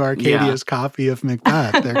read New Arcadia's copy of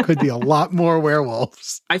Macbeth. There could be a lot more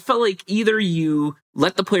werewolves. I felt like either you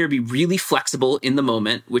let the player be really flexible in the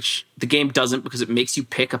moment, which the game doesn't because it makes you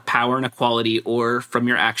pick a power and a quality or from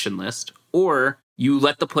your action list, or you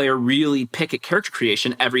let the player really pick at character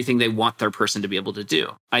creation everything they want their person to be able to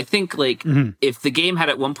do. I think, like, if the game had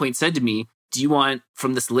at one point said to me, do you want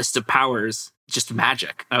from this list of powers just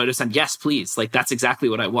magic? I would have said, yes, please. Like, that's exactly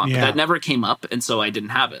what I want. But that never came up, and so I didn't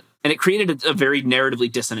have it. And it created a very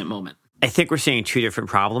narratively dissonant moment. I think we're seeing two different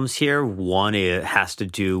problems here. One, it has to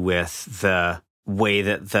do with the way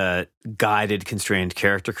that the guided constrained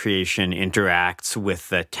character creation interacts with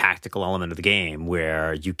the tactical element of the game,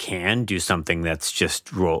 where you can do something that's just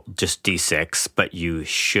D6, but you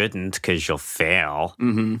shouldn't because you'll fail.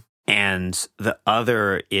 And the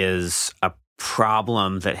other is a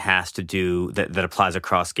problem that has to do that applies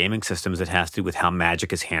across gaming systems, that has to do with how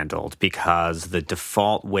magic is handled, because the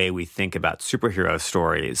default way we think about superhero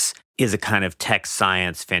stories is a kind of tech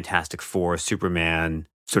science, Fantastic Four, Superman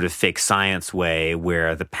sort of fake science way,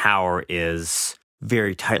 where the power is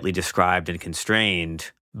very tightly described and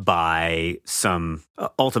constrained by some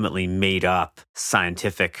ultimately made up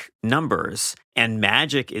scientific numbers. And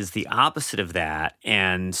magic is the opposite of that.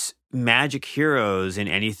 And magic heroes in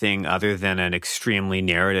anything other than an extremely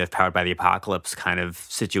narrative powered by the apocalypse kind of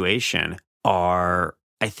situation are,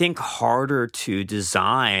 I think, harder to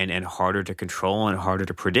design and harder to control and harder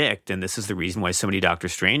to predict. And this is the reason why so many Doctor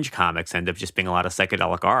Strange comics end up just being a lot of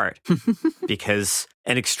psychedelic art. Because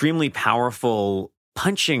an extremely powerful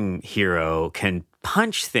punching hero can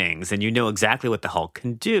punch things and you know exactly what the Hulk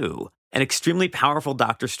can do. An extremely powerful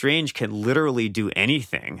Doctor Strange can literally do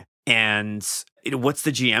anything. And what's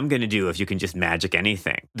the GM going to do if you can just magic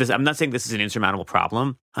anything? I'm not saying this is an insurmountable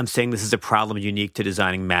problem. I'm saying this is a problem unique to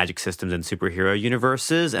designing magic systems in superhero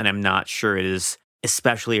universes, and I'm not sure it is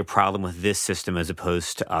especially a problem with this system as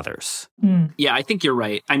opposed to others. Yeah, I think you're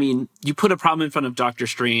right. I mean, you put a problem in front of Doctor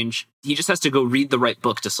Strange, he just has to go read the right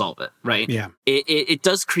book to solve it, right? Yeah. It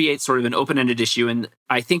does create sort of an open-ended issue, and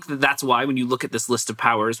I think that's why when you look at this list of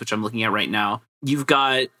powers, which I'm looking at right now, you've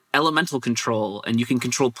got elemental control, and you can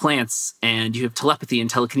control plants, and you have telepathy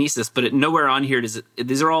and telekinesis, but nowhere on here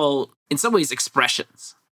these are all, in some ways,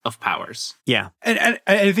 expressions of powers. Yeah. And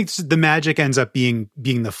I think the magic ends up being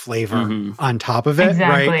the flavor on top of it,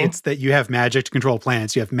 right? It's that you have magic to control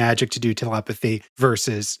plants, you have magic to do telepathy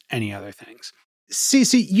versus any other things.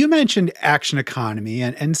 Ceci, you mentioned action economy,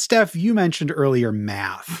 and Steph, you mentioned earlier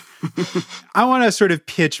math. I want to sort of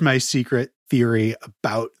pitch my secret theory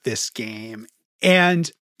about this game.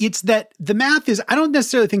 And it's that the math is, I don't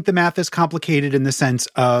necessarily think the math is complicated in the sense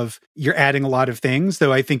of you're adding a lot of things,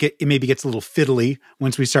 though I think it maybe gets a little fiddly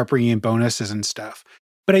once we start bringing in bonuses and stuff.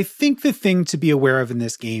 But I think the thing to be aware of in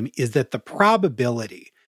this game is that the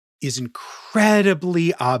probability is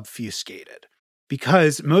incredibly obfuscated.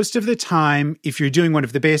 Because most of the time, if you're doing one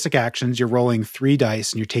of the basic actions, you're rolling 3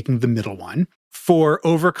 dice and you're taking the middle one. For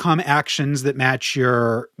overcome actions that match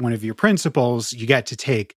one of your principles, you get to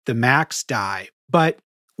take the max die. But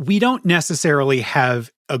we don't necessarily have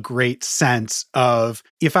a great sense of,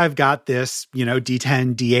 if I've got this,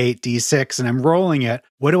 D10, D8, D6, and I'm rolling it,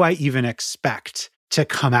 what do I even expect to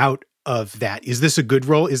come out of that? Is this a good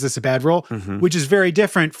roll? Is this a bad roll? Which is very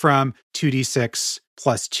different from 2D6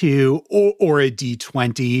 plus 2 or a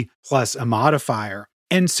D20 plus a modifier.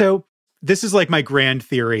 And so this is like my grand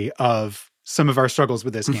theory of some of our struggles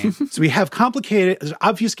with this game. So we have complicated,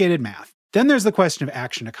 obfuscated math. Then there's the question of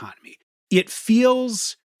action economy. It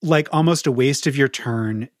feels like almost a waste of your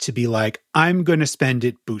turn to be like, I'm going to spend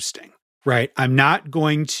it boosting, right? I'm not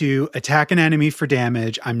going to attack an enemy for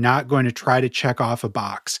damage. I'm not going to try to check off a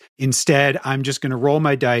box. Instead, I'm just going to roll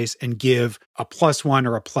my dice and give a +1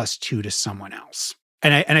 or a +2 to someone else.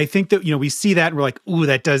 And I think that, we see that and we're like, ooh,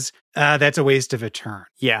 that's a waste of a turn.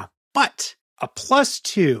 Yeah. But a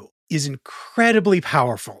 +2 is incredibly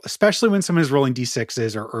powerful, especially when someone is rolling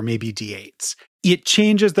D6s or maybe D8s. It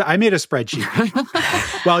changes I made a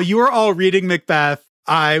spreadsheet. While you were all reading Macbeth,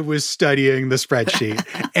 I was studying the spreadsheet.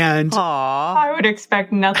 And I would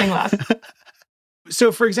expect nothing less.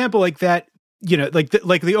 So for example, like that,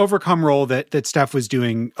 like the overcome roll that Steph was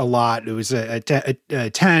doing a lot, it was a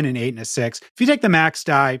 10, an 8, and a 6. If you take the max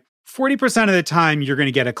die, 40% of the time, you're going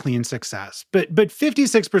to get a clean success. But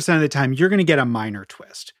 56% of the time, you're going to get a minor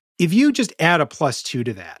twist. If you just add a +2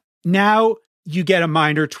 to that, now you get a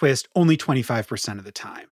minor twist only 25% of the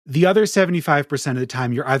time. The other 75% of the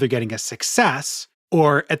time, you're either getting a success,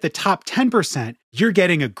 or at the top 10%, you're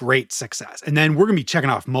getting a great success. And then we're going to be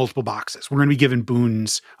checking off multiple boxes. We're going to be given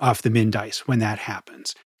boons off the min dice when that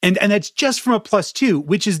happens. And that's just from a +2,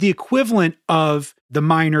 which is the equivalent of the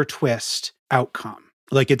minor twist outcome.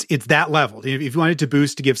 Like it's that level. If you wanted to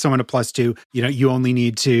boost to give someone a +2, you only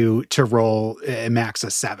need to roll a max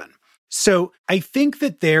of 7. So I think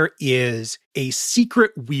that there is a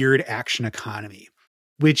secret weird action economy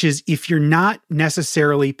which is if you're not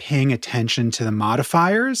necessarily paying attention to the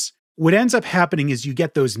modifiers, what ends up happening is you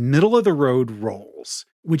get those middle of the road rolls,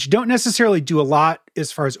 which don't necessarily do a lot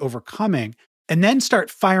as far as overcoming, and then start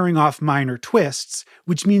firing off minor twists,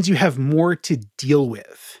 which means you have more to deal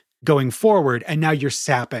with going forward. And now you're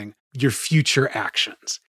sapping your future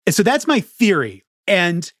actions. And so that's my theory.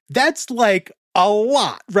 And that's like a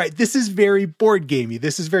lot, right? This is very board gamey.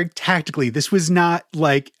 This is very tactically. This was not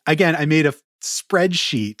like, again, I made a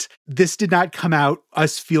spreadsheet. This did not come out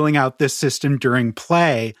us feeling out this system during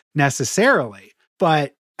play necessarily.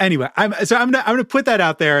 But anyway, I'm gonna put that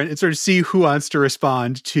out there and sort of see who wants to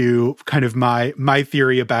respond to kind of my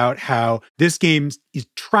theory about how this game is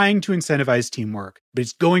trying to incentivize teamwork, but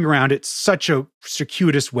it's going around it such a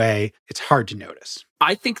circuitous way, it's hard to notice.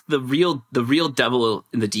 I think the real devil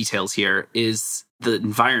in the details here is the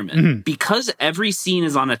environment. Mm-hmm. Because every scene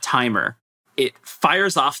is on a timer, it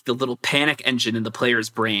fires off the little panic engine in the player's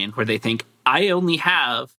brain where they think, I only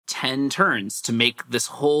have 10 turns to make this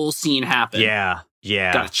whole scene happen. Yeah.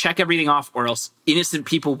 Gotta check everything off or else innocent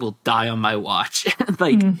people will die on my watch.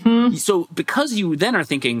 So because you then are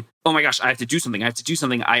thinking, oh my gosh, I have to do something.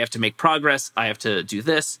 I have to make progress. I have to do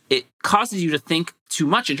this. It causes you to think too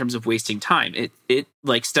much in terms of wasting time. It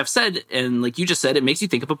like Steph said, and like you just said, it makes you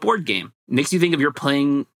think of a board game. It makes you think of you're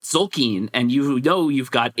playing Zolkeen and you know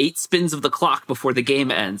you've got 8 spins of the clock before the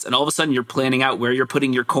game ends. And all of a sudden you're planning out where you're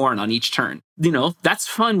putting your corn on each turn. You know, that's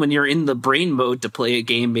fun when you're in the brain mode to play a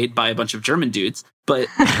game made by a bunch of German dudes. But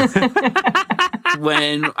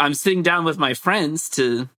when I'm sitting down with my friends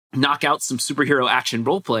to knock out some superhero action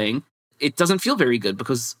role-playing, it doesn't feel very good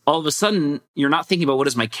because all of a sudden you're not thinking about what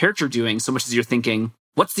is my character doing so much as you're thinking,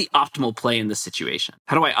 what's the optimal play in this situation?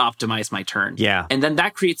 How do I optimize my turn? Yeah. And then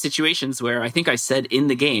that creates situations where I think I said in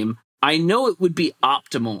the game, I know it would be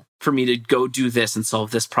optimal for me to go do this and solve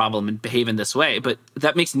this problem and behave in this way, but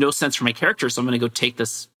that makes no sense for my character. So I'm going to go take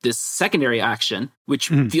this secondary action, which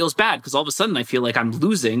feels bad because all of a sudden I feel like I'm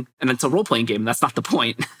losing and it's a role-playing game. That's not the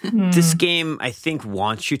point. This game, I think,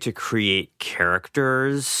 wants you to create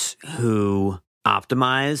characters who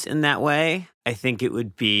optimize in that way. I think it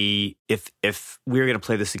would be, if we were going to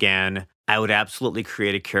play this again, I would absolutely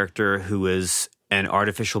create a character who is an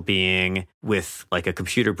artificial being with like a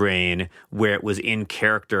computer brain where it was in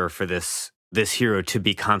character for this hero to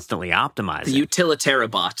be constantly optimizing. The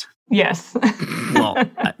Utilitarabot. Yes. Well,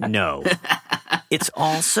 no. It's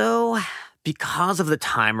also because of the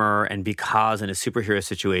timer and because in a superhero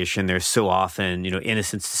situation, there's so often,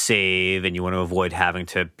 innocence to save and you want to avoid having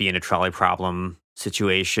to be in a trolley problem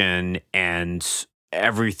situation and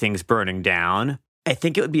everything's burning down. I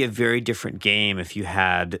think it would be a very different game if you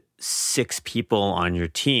had 6 people on your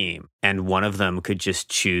team and one of them could just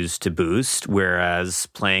choose to boost, whereas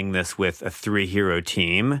playing this with a 3-hero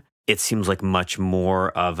team, it seems like much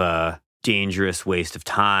more of a dangerous waste of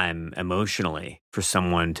time emotionally for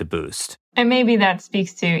someone to boost. And maybe that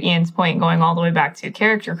speaks to Ian's point going all the way back to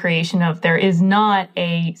character creation of there is not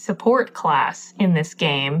a support class in this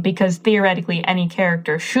game because theoretically any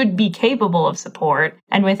character should be capable of support.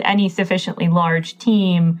 And with any sufficiently large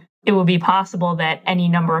team, it would be possible that any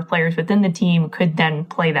number of players within the team could then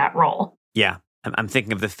play that role. Yeah. I'm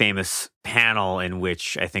thinking of the famous panel in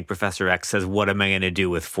which I think Professor X says, what am I going to do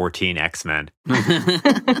with 14 X-Men?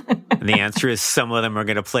 And the answer is some of them are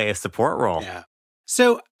going to play a support role. Yeah.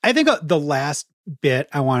 So I think the last bit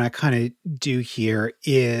I want to kind of do here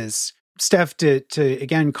is, Steph, to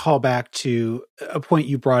again call back to a point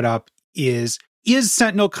you brought up is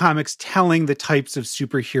Sentinel Comics telling the types of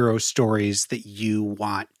superhero stories that you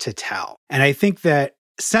want to tell? And I think that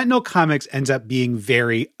Sentinel Comics ends up being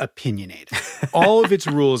very opinionated. All of its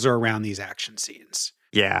rules are around these action scenes.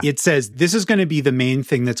 Yeah. It says this is going to be the main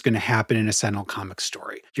thing that's going to happen in a Sentinel Comics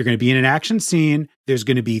story. You're going to be in an action scene. There's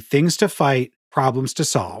going to be things to fight, problems to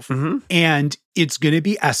solve, and it's going to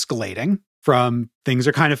be escalating from things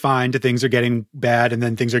are kind of fine to things are getting bad and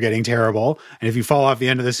then things are getting terrible. And if you fall off the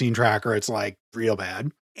end of the scene tracker, it's like real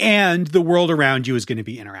bad. And the world around you is going to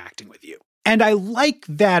be interacting with you. And I like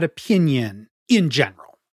that opinion in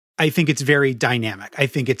general. I think it's very dynamic. I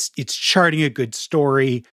think it's charting a good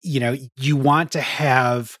story. You want to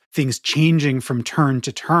have things changing from turn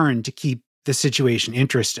to turn to keep the situation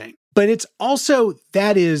interesting. But it's also,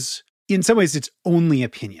 that is, in some ways, it's only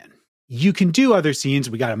opinion. You can do other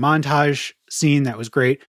scenes. We got a montage scene that was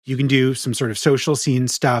great. You can do some sort of social scene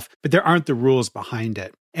stuff, but there aren't the rules behind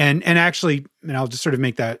it. And actually, and I'll just sort of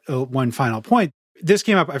make that one final point. This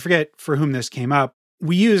came up, I forget for whom this came up.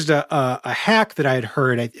 We used a hack that I had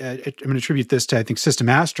heard. I'm going to attribute this to, I think, System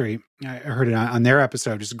Mastery. I heard it on their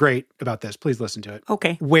episode. It's great about this. Please listen to it.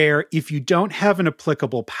 Okay. Where if you don't have an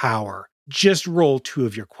applicable power, just roll 2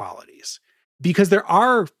 of your qualities. Because there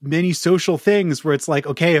are many social things where it's like,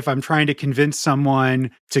 okay, if I'm trying to convince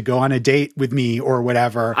someone to go on a date with me or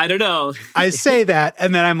whatever, I don't know. I say that,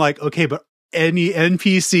 and then I'm like, okay, but any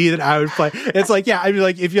NPC that I would play, it's like, yeah, I mean,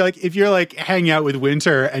 like if you're like hanging out with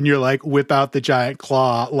Winter and you're like whip out the giant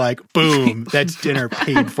claw, like boom, that's dinner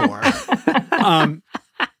paid for.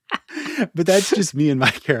 But that's just me and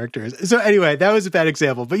my characters. So anyway, that was a bad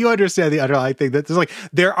example, but you understand the underlying thing that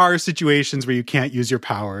there are situations where you can't use your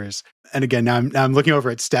powers. And again, now I'm looking over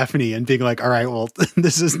at Stephanie and being like, all right, well,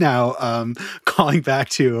 this is now calling back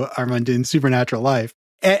to our mundane supernatural life.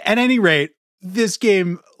 At any rate, this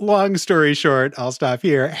game, long story short, I'll stop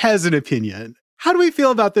here, has an opinion. How do we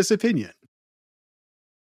feel about this opinion?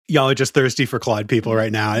 Y'all are just thirsty for Claude people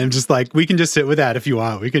right now. I'm just like, we can just sit with that if you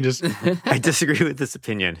want. We can just... I disagree with this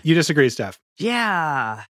opinion. You disagree, Steph?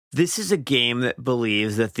 Yeah. This is a game that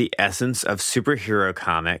believes that the essence of superhero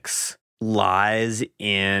comics lies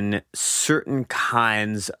in certain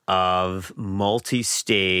kinds of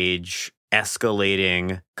multi-stage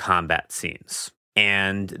escalating combat scenes.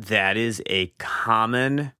 And that is a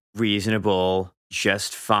common, reasonable,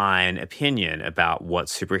 just fine opinion about what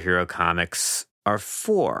superhero comics are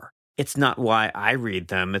for. It's not why I read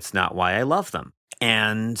them. It's not why I love them.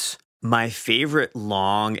 And my favorite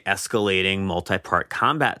long escalating multi-part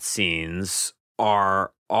combat scenes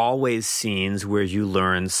are always scenes where you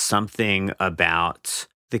learn something about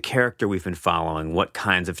the character we've been following, what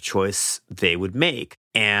kinds of choice they would make,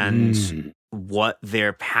 and what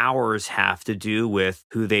their powers have to do with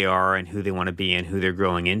who they are and who they want to be and who they're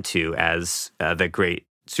growing into. As the great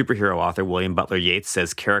superhero author William Butler Yeats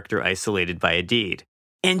says, character isolated by a deed.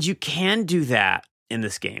 And you can do that in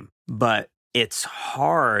this game, but it's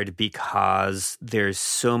hard because there's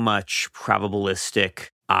so much probabilistic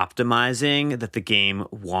optimizing that the game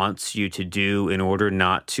wants you to do in order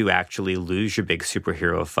not to actually lose your big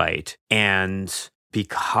superhero fight. And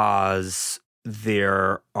because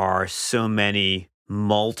there are so many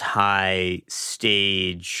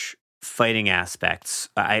multi-stage fighting aspects,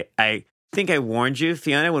 I think I warned you,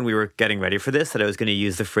 Fiona, when we were getting ready for this, that I was going to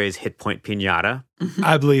use the phrase hit point pinata.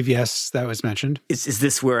 I believe, yes, that was mentioned. Is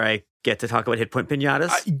this where I get to talk about hit point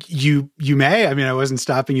pinatas? You may. I mean, I wasn't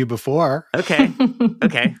stopping you before. Okay.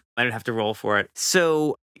 I don't have to roll for it.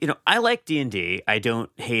 So, I like D&D. I don't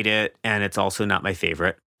hate it, and it's also not my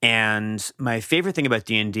favorite. And my favorite thing about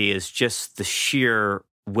D&D is just the sheer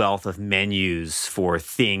wealth of menus for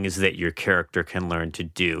things that your character can learn to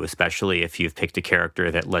do, especially if you've picked a character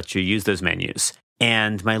that lets you use those menus.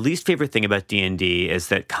 And my least favorite thing about D&D is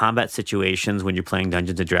that combat situations when you're playing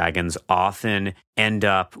Dungeons & Dragons often end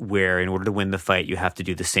up where in order to win the fight, you have to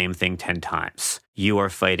do the same thing 10 times. You are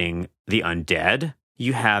fighting the undead.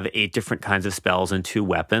 You have 8 different kinds of spells and 2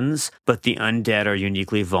 weapons, but the undead are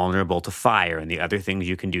uniquely vulnerable to fire, and the other things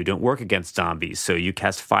you can do don't work against zombies. So you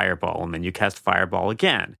cast Fireball, and then you cast Fireball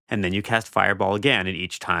again, and then you cast Fireball again, and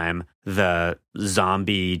each time the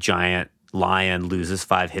zombie giant lion loses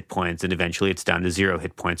 5 hit points, and eventually it's down to 0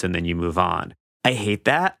 hit points, and then you move on. I hate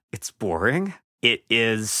that. It's boring. It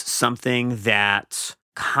is something that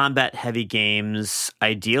combat-heavy games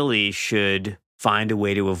ideally should find a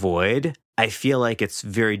way to avoid. I feel like it's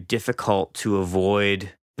very difficult to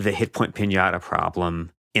avoid the hit point pinata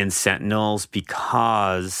problem in Sentinels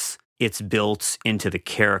because it's built into the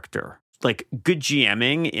character. Like good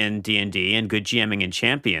GMing in D&D and good GMing in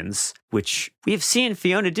Champions, which we've seen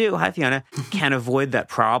Fiona do, hi Fiona, can avoid that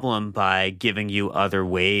problem by giving you other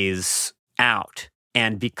ways out.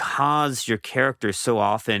 And because your character so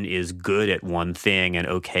often is good at one thing and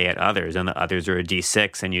okay at others, and the others are a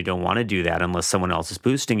D6 and you don't want to do that unless someone else is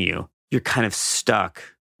boosting you, you're kind of stuck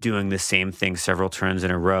doing the same thing several turns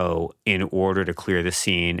in a row in order to clear the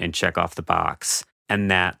scene and check off the box.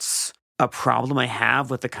 And that's a problem I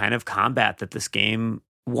have with the kind of combat that this game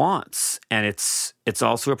wants. And it's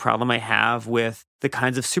also a problem I have with the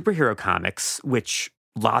kinds of superhero comics, which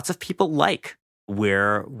lots of people like,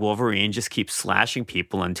 where Wolverine just keeps slashing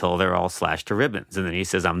people until they're all slashed to ribbons. And then he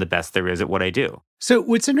says, I'm the best there is at what I do. So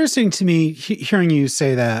what's interesting to me, hearing you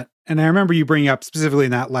say that, and I remember you bringing up specifically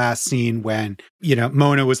in that last scene when,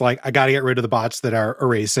 Mona was like, I got to get rid of the bots that are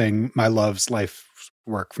erasing my love's life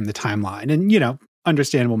work from the timeline. And,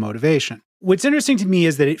 understandable motivation. What's interesting to me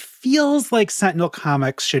is that it feels like Sentinel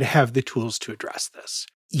Comics should have the tools to address this.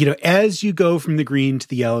 As you go from the green to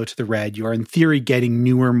the yellow to the red, you are in theory getting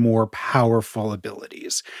newer, more powerful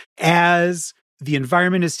abilities. As the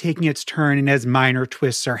environment is taking its turn and as minor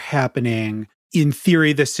twists are happening, in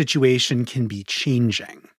theory, the situation can be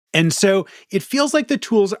changing. And so it feels like the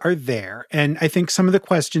tools are there. And I think some of the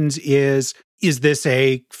questions is this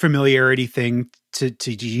a familiarity thing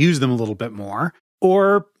to use them a little bit more.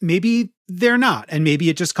 Or maybe they're not. And maybe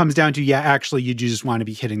it just comes down to, actually, you just want to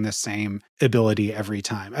be hitting the same ability every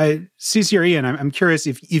time. Ceci or Ian, I'm curious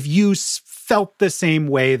if you felt the same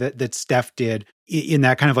way that Steph did in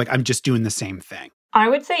that kind of like, I'm just doing the same thing. I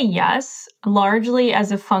would say yes, largely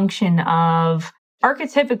as a function of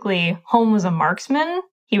archetypically, Holm was a marksman.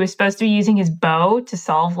 He was supposed to be using his bow to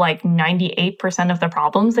solve like 98% of the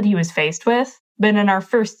problems that he was faced with. But in our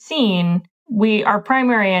first scene, our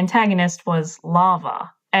primary antagonist was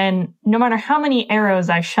lava. And no matter how many arrows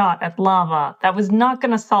I shot at lava, that was not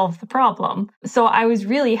going to solve the problem. So I was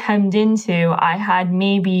really hemmed into, I had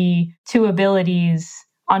maybe 2 abilities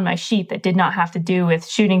on my sheet that did not have to do with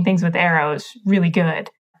shooting things with arrows really good.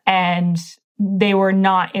 And they were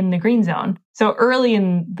not in the green zone. So early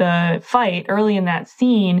in the fight, early in that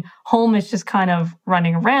scene, Holm is just kind of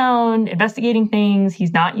running around, investigating things.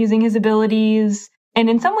 He's not using his abilities. And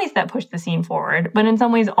in some ways that pushed the scene forward, but in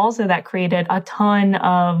some ways also that created a ton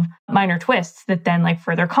of minor twists that then like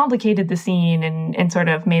further complicated the scene and sort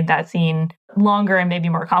of made that scene longer and maybe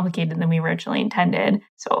more complicated than we originally intended.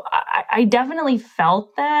 So I definitely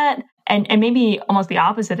felt that. And maybe almost the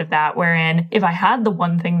opposite of that, wherein if I had the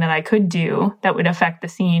one thing that I could do that would affect the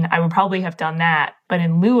scene, I would probably have done that. But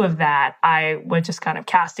in lieu of that, I was just kind of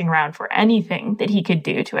casting around for anything that he could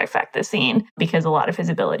do to affect the scene because a lot of his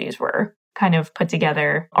abilities were kind of put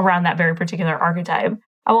together around that very particular archetype.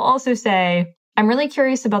 I will also say, I'm really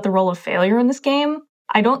curious about the role of failure in this game.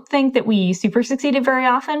 I don't think that we super succeeded very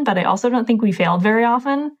often, but I also don't think we failed very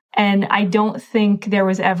often. And I don't think there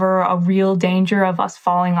was ever a real danger of us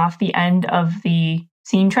falling off the end of the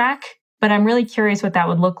scene track. But I'm really curious what that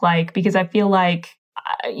would look like because I feel like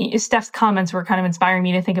Steph's comments were kind of inspiring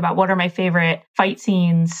me to think about what are my favorite fight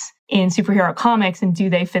scenes in superhero comics and do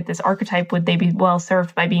they fit this archetype? Would they be well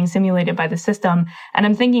served by being simulated by the system? And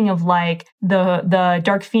I'm thinking of like the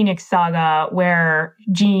Dark Phoenix saga where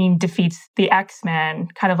Jean defeats the X-Men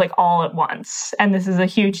kind of like all at once. And this is a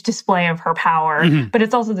huge display of her power, but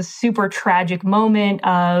it's also the super tragic moment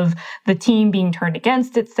of the team being turned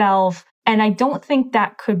against itself. And I don't think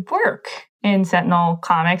that could work in Sentinel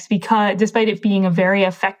comics because despite it being a very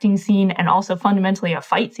affecting scene and also fundamentally a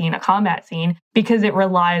fight scene, a combat scene, because it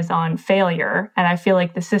relies on failure. And I feel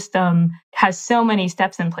like the system has so many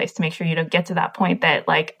steps in place to make sure you don't get to that point that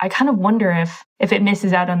like, I kind of wonder if it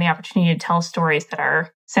misses out on the opportunity to tell stories that are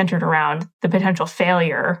centered around the potential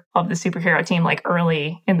failure of the superhero team, like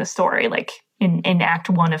early in the story, like in Act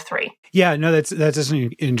 1 of 3. Yeah, no, that's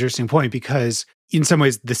an interesting point because in some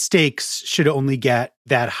ways the stakes should only get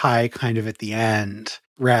that high kind of at the end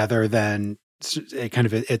rather than kind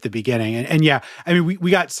of at the beginning. And yeah, I mean,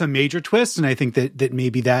 we got some major twists and I think that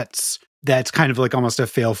maybe that's kind of like almost a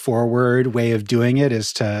fail forward way of doing it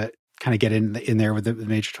is to kind of get in there with the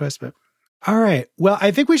major twist. But all right, well,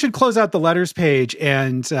 I think we should close out the letters page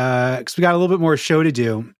and because we got a little bit more show to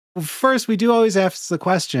do. Well, first, we do always ask the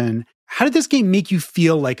question, how did this game make you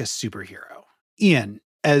feel like a superhero? Ian,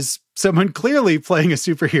 as someone clearly playing a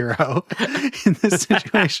superhero in this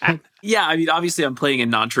situation. Yeah, I mean, obviously I'm playing a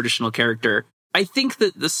non-traditional character. I think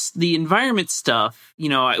that the environment stuff,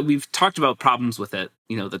 we've talked about problems with it.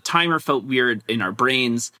 The timer felt weird in our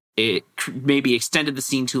brains. It maybe extended the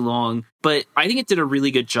scene too long. But I think it did a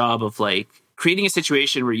really good job of like creating a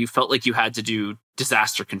situation where you felt like you had to do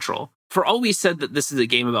disaster control. For all we said that this is a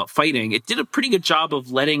game about fighting, it did a pretty good job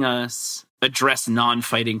of letting us address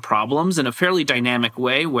non-fighting problems in a fairly dynamic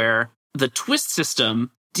way where the twist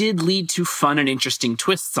system did lead to fun and interesting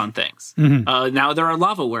twists on things. Now there are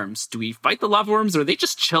lava worms. Do we fight the lava worms or are they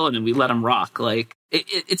just chilling and we let them rock? Like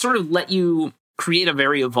it sort of let you create a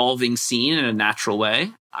very evolving scene in a natural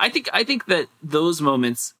way. I think that those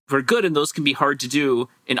moments were good and those can be hard to do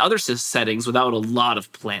in other settings without a lot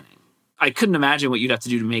of planning. I couldn't imagine what you'd have to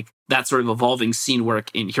do to make that sort of evolving scene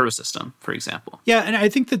work in Hero System, for example. Yeah, and I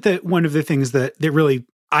think that one of the things that really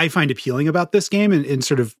I find appealing about this game and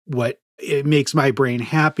sort of what it makes my brain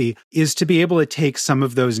happy is to be able to take some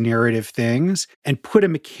of those narrative things and put a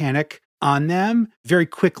mechanic on them very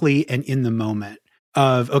quickly and in the moment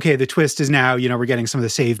of, okay, the twist is now, we're getting some of the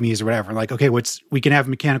save me's or whatever. Like, okay, we can have a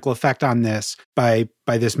mechanical effect on this by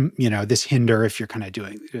this, this hinder if you're kind of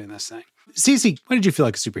doing this thing. Ceci, what did you feel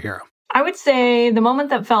like a superhero? I would say the moment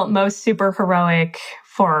that felt most super heroic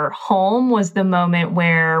for Holm was the moment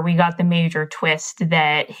where we got the major twist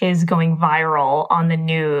that his going viral on the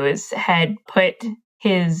news had put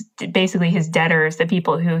his debtors, the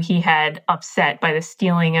people who he had upset by the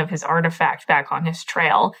stealing of his artifact, back on his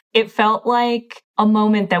trail. It felt like a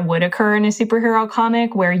moment that would occur in a superhero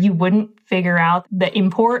comic where you wouldn't figure out the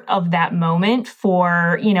import of that moment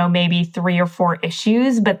for, maybe 3 or 4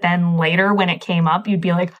 issues. But then later when it came up, you'd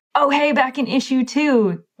be like, oh, hey, back in issue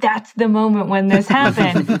 2, that's the moment when this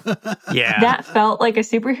happened. Yeah. That felt like a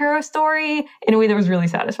superhero story in a way that was really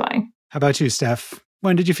satisfying. How about you, Steph?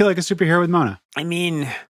 When did you feel like a superhero with Mona? I mean,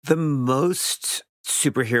 the most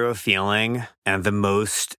superhero feeling and the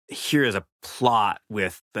most here's a plot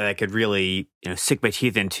with that I could really sink my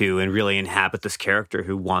teeth into and really inhabit this character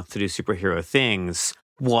who wants to do superhero things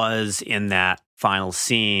was in that final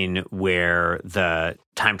scene where the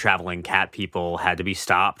time traveling cat people had to be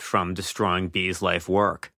stopped from destroying Bee's life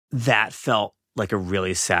work. That felt like a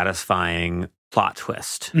really satisfying plot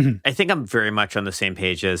twist. Mm-hmm. I think I'm very much on the same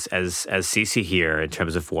page as Ceci here in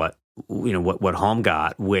terms of what Home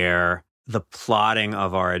got, where the plotting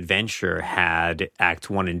of our adventure had Act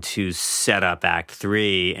 1 and 2 set up Act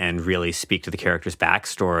 3 and really speak to the character's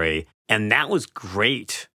backstory. And that was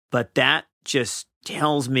great. But that just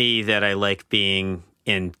tells me that I like being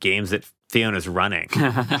in games that Fiona's running.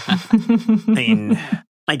 I mean,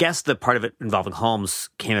 I guess the part of it involving Holmes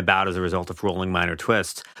came about as a result of rolling minor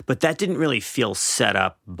twists, but that didn't really feel set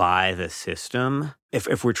up by the system.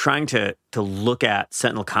 If we're trying to look at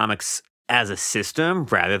Sentinel Comics as a system,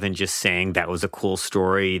 rather than just saying that was a cool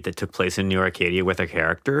story that took place in New Arcadia with our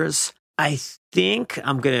characters, I think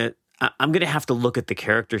I'm gonna have to look at the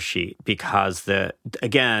character sheet because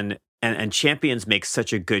and Champions makes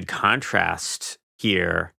such a good contrast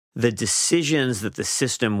here. The decisions that the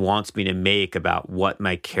system wants me to make about what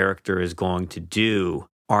my character is going to do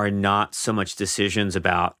are not so much decisions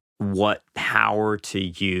about what power to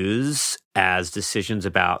use as decisions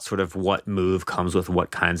about sort of what move comes with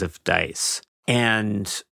what kinds of dice.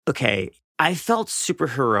 And, okay, I felt super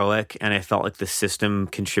heroic and I felt like the system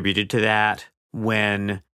contributed to that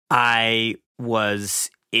when I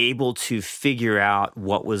was able to figure out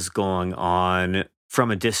what was going on from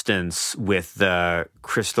a distance with the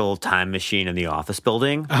crystal time machine in the office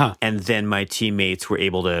building. Uh-huh. And then my teammates were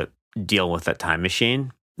able to deal with that time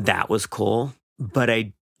machine. That was cool. But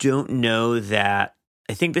I don't know that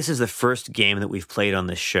I think this is the first game that we've played on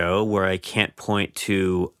the show where I can't point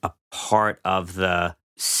to a part of the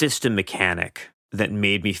system mechanic that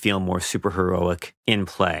made me feel more superheroic in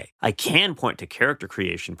play. I can point to character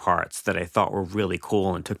creation parts that I thought were really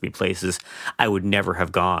cool and took me places I would never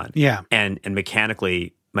have gone. Yeah. And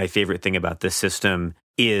mechanically, my favorite thing about this system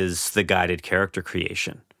is the guided character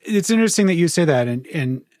creation. It's interesting that you say that,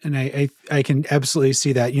 and I can absolutely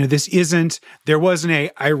see that. There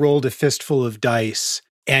wasn't I rolled a fistful of dice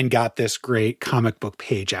and got this great comic book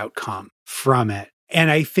page outcome from it.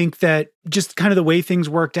 And I think that just kind of the way things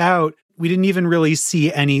worked out, we didn't even really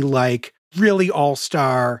see any really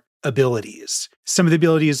all-star abilities. Some of the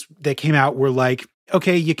abilities that came out were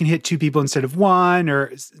okay, you can hit 2 people instead of 1,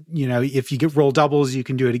 or, if you roll doubles, you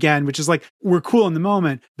can do it again, which is we're cool in the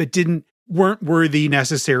moment, but weren't worthy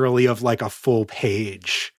necessarily of a full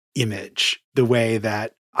page image, the way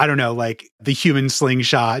that, I don't know, the human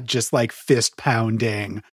slingshot, just fist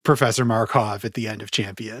pounding Professor Markov at the end of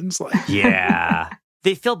Champions. Yeah.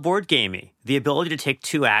 They feel board gamey. The ability to take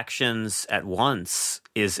 2 actions at once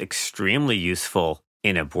is extremely useful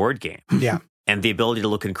in a board game. Yeah. And the ability to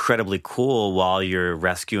look incredibly cool while you're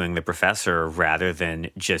rescuing the professor rather than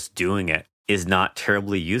just doing it is not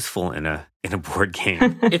terribly useful in a board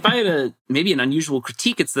game. If I had maybe an unusual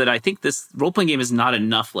critique, it's that I think this role-playing game is not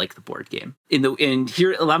enough like the board game. And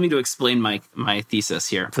here, allow me to explain my thesis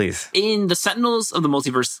here. Please. In the Sentinels of the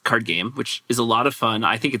Multiverse card game, which is a lot of fun,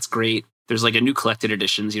 I think it's great. There's a new collected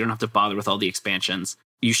editions. You don't have to bother with all the expansions.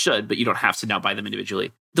 You should, but you don't have to now buy them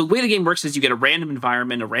individually. The way the game works is you get a random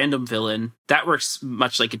environment, a random villain. That works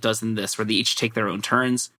much like it does in this, where they each take their own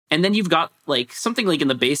turns. And then you've got something in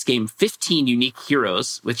the base game, 15 unique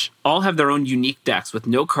heroes, which all have their own unique decks with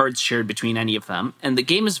no cards shared between any of them. And the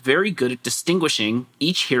game is very good at distinguishing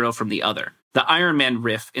each hero from the other. The Iron Man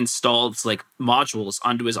riff installs modules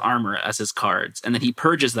onto his armor as his cards, and then he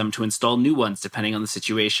purges them to install new ones depending on the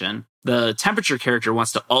situation. The temperature character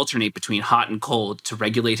wants to alternate between hot and cold to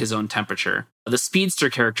regulate his own temperature. The speedster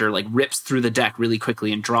character rips through the deck really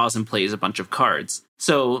quickly and draws and plays a bunch of cards.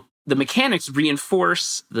 So the mechanics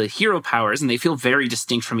reinforce the hero powers, and they feel very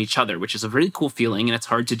distinct from each other, which is a really cool feeling, and it's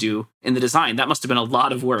hard to do in the design. That must have been a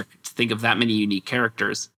lot of work to think of that many unique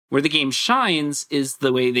characters. Where the game shines is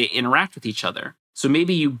the way they interact with each other. So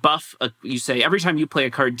maybe you you say every time you play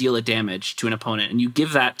a card, deal a damage to an opponent, and you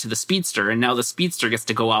give that to the speedster, and now the speedster gets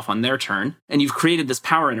to go off on their turn, and you've created this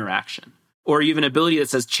power interaction. Or you have an ability that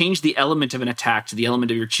says change the element of an attack to the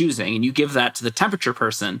element of your choosing, and you give that to the temperature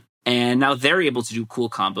person, And now they're able to do cool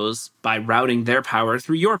combos by routing their power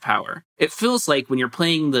through your power. It feels like when you're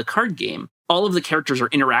playing the card game, all of the characters are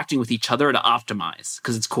interacting with each other to optimize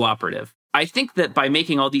because it's cooperative. I think that by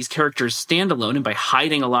making all these characters standalone and by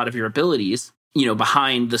hiding a lot of your abilities,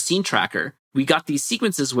 behind the scene tracker, we got these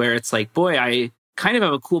sequences where it's like, boy, I kind of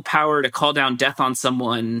have a cool power to call down death on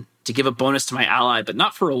someone to give a bonus to my ally, but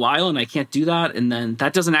not for a while, and I can't do that. And then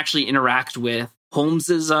that doesn't actually interact with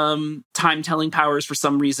Holmes's time-telling powers for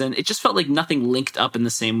some reason. It just felt like nothing linked up in the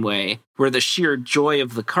same way, where the sheer joy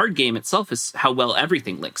of the card game itself is how well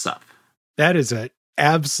everything links up. That is an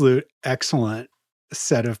absolute excellent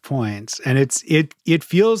set of points. And it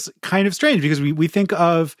feels kind of strange because we think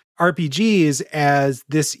of RPGs as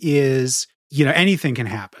this is, anything can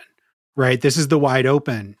happen, right? This is the wide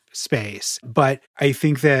open space. But I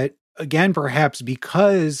think that, again, perhaps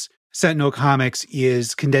because Sentinel Comics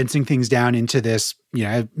is condensing things down into this,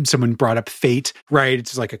 someone brought up fate, right?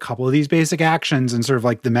 It's like a couple of these basic actions and sort of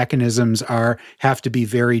like the mechanisms have to be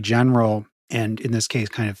very general. And in this case,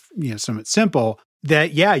 kind of, somewhat simple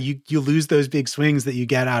that, you lose those big swings that you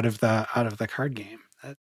get out of the card game.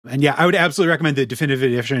 And I would absolutely recommend the definitive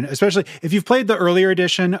edition, especially if you've played the earlier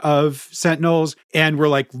edition of Sentinels and were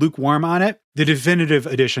like lukewarm on it. The definitive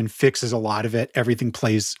edition fixes a lot of it. Everything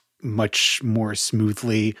plays much more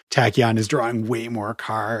smoothly. Tachyon is drawing way more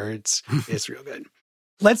cards. It's real good.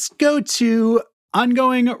 Let's go to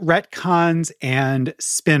ongoing retcons and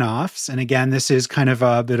spin-offs. And again, this is kind of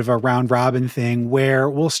a bit of a round robin thing where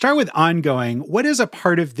we'll start with ongoing. What is a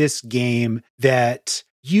part of this game that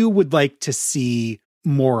you would like to see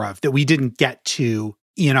more of that we didn't get to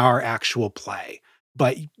in our actual play,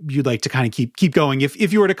 but you'd like to kind of keep going?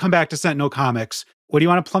 If you were to come back to Sentinel Comics, what do you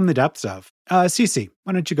want to plumb the depths of? Ceci,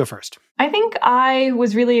 why don't you go first? I think I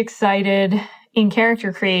was really excited in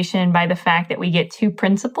character creation by the fact that we get 2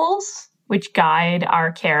 principles which guide our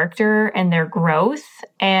character and their growth.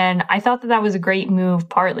 And I thought that was a great move,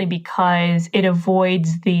 partly because it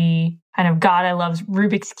avoids the kind of God I loves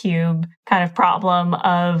Rubik's Cube kind of problem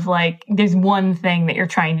of like, there's one thing that you're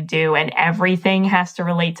trying to do and everything has to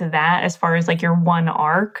relate to that as far as like your one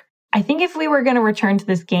arc. I think if we were going to return to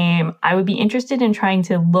this game, I would be interested in trying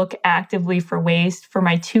to look actively for ways for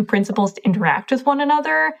my 2 principles to interact with one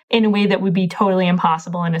another in a way that would be totally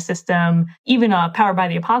impossible in a system, even a Powered by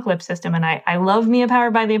the Apocalypse system. And I love me a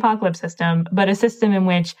Powered by the Apocalypse system, but a system in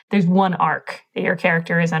which there's one arc that your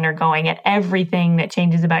character is undergoing and everything that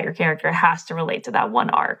changes about your character has to relate to that one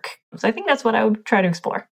arc. So I think that's what I would try to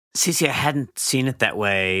explore. Ceci, I hadn't seen it that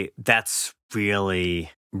way. That's really,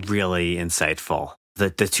 really insightful. The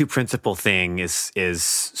 2 principle thing is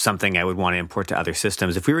something I would want to import to other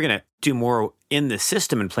systems. If we were going to do more in the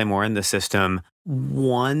system and play more in the system,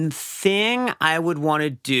 one thing I would want to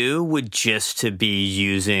do would just to be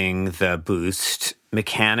using the boost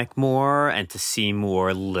mechanic more and to see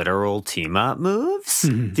more literal team-up moves.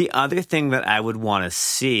 Mm-hmm. The other thing that I would want to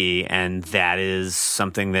see, and that is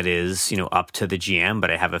something that is, up to the GM, but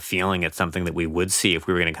I have a feeling it's something that we would see if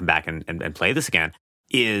we were going to come back and play this again,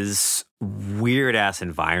 is weird-ass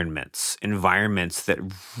environments that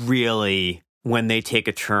really, when they take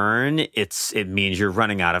a turn, it means you're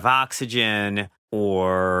running out of oxygen,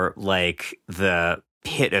 or like the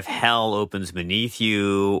pit of hell opens beneath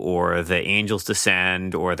you, or the angels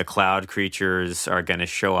descend, or the cloud creatures are going to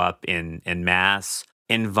show up in mass.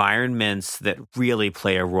 Environments that really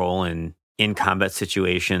play a role in combat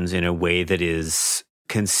situations in a way that is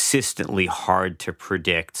consistently hard to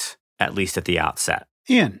predict, at least at the outset.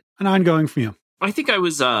 Ian, an ongoing from you. I think I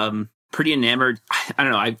was pretty enamored. I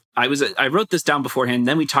don't know. I wrote this down beforehand.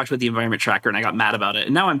 Then we talked about the environment tracker, and I got mad about it.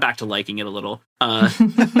 And now I'm back to liking it a little.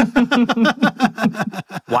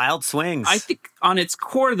 Wild swings. I think on its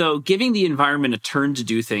core, though, giving the environment a turn to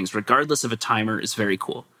do things, regardless of a timer, is very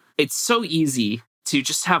cool. It's so easy to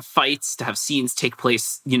just have fights, to have scenes take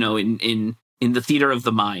place, in the theater of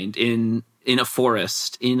the mind, in a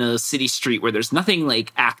forest, in a city street where there's nothing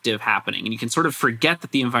like active happening, and you can sort of forget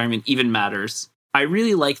that the environment even matters. I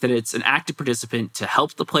really like that it's an active participant to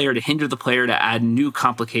help the player, to hinder the player, to add new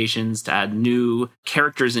complications, to add new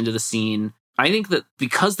characters into the scene. I think that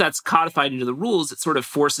because that's codified into the rules, it sort of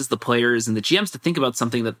forces the players and the GMs to think about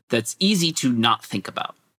something that's easy to not think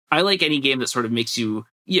about. I like any game that sort of makes you,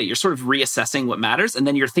 you're sort of reassessing what matters, and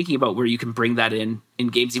then you're thinking about where you can bring that in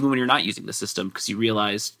games, even when you're not using the system, because you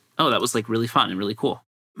realize, oh, that was like really fun and really cool.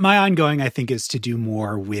 My ongoing, I think, is to do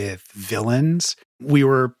more with villains. We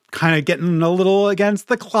were kind of getting a little against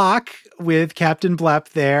the clock with Captain Blepp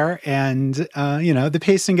there. And, the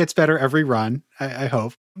pacing gets better every run, I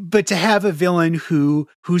hope. But to have a villain who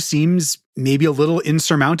seems maybe a little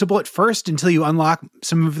insurmountable at first until you unlock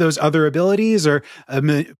some of those other abilities, or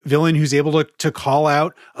a villain who's able to call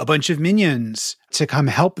out a bunch of minions to come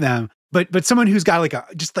help them. But someone who's got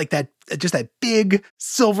that big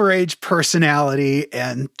Silver Age personality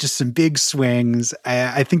and just some big swings.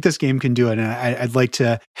 I think this game can do it, and I'd like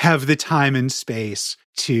to have the time and space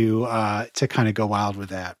to kind of go wild with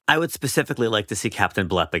that. I would specifically like to see Captain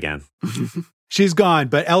Blep again. She's gone,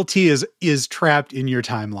 but LT is trapped in your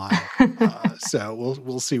timeline. So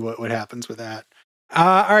we'll see what happens with that.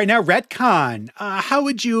 All right, now retcon.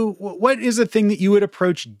 What is a thing that you would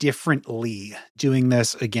approach differently doing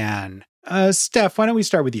this again? Steph, why don't we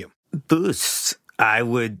start with you? Boosts. I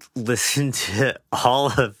would listen to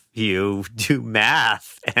all of you do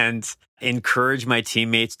math and encourage my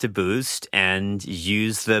teammates to boost and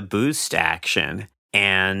use the boost action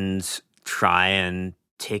and try and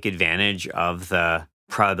take advantage of the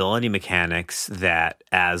probability mechanics that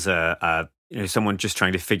as someone just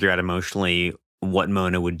trying to figure out emotionally what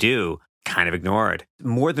Mona would do, kind of ignored.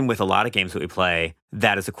 More than with a lot of games that we play,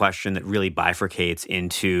 that is a question that really bifurcates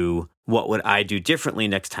into what would I do differently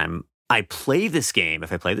next time I play this game,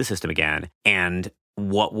 if I play the system again, and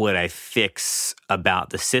what would I fix about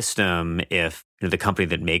the system if the company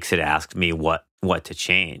that makes it asked me what to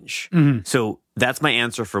change. Mm-hmm. So that's my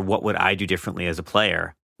answer for what would I do differently as a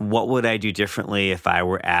player. What would I do differently if I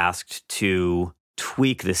were asked to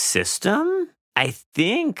tweak the system? I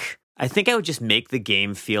think I would just make the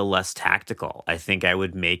game feel less tactical. I think I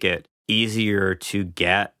would make it easier to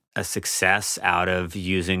get a success out of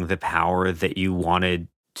using the power that you wanted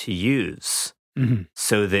to use,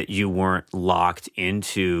 so that you weren't locked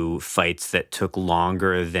into fights that took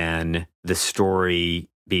longer than the story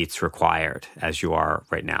beats required, as you are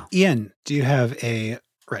right now. Ian, do you have a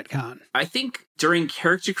retcon? I think during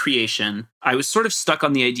character creation, I was sort of stuck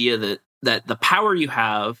on the idea that the power you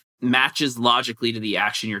have matches logically to the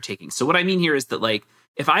action you're taking. So what I mean here is that, like,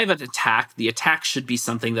 if I have an attack, the attack should be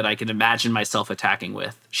something that I can imagine myself attacking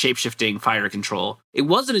with. Shapeshifting, fire control. It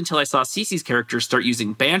wasn't until I saw Ceci's character start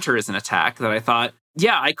using banter as an attack that I thought,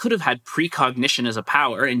 yeah, I could have had precognition as a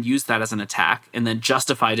power and used that as an attack and then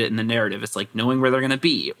justified it in the narrative. It's like knowing where they're going to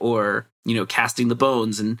be, or, casting the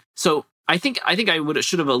bones. And so I think I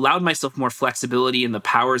should have allowed myself more flexibility in the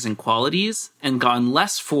powers and qualities and gone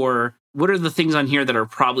less for what are the things on here that are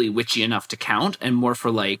probably witchy enough to count, and more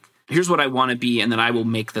for like, here's what I want to be, and then I will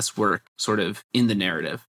make this work sort of in the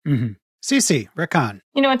narrative. Mm-hmm. Ceci, retcon.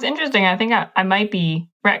 It's interesting. I think I might be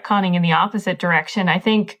retconning in the opposite direction. I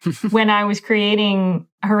think when I was creating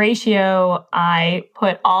Horatio, I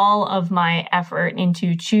put all of my effort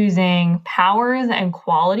into choosing powers and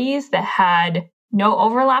qualities that had no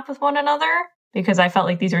overlap with one another, because I felt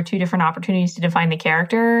like these are two different opportunities to define the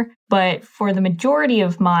character. But for the majority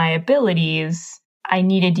of my abilities, I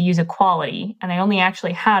needed to use a quality, and I only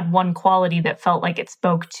actually had one quality that felt like it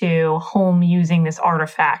spoke to Holm using this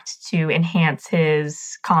artifact to enhance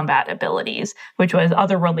his combat abilities, which was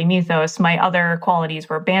Otherworldly Mythos. My other qualities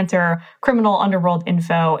were Banter, Criminal Underworld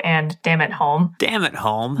Info, and Damn It Holm. Damn it,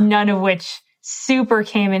 Holm. None of which super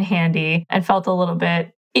came in handy and felt a little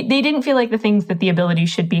bit... They didn't feel like the things that the ability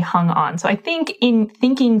should be hung on. So I think in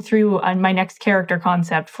thinking through my next character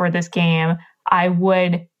concept for this game, I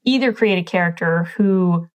would either create a character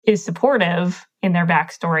who is supportive in their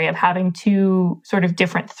backstory of having two sort of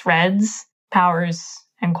different threads, powers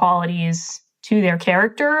and qualities to their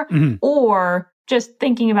character, or just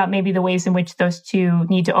thinking about maybe the ways in which those two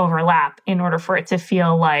need to overlap in order for it to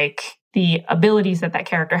feel like the abilities that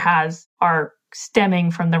character has are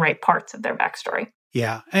stemming from the right parts of their backstory.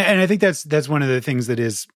 Yeah. And I think that's one of the things that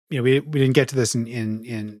is, we didn't get to this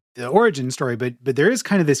in the origin story, but there is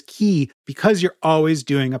kind of this key, because you're always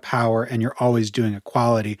doing a power and you're always doing a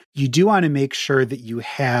quality. You do want to make sure that you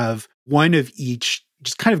have one of each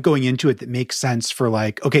just kind of going into it that makes sense for,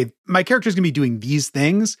 like, okay, my character's going to be doing these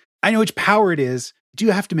things. I know which power it is. Do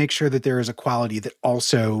you have to make sure that there is a quality that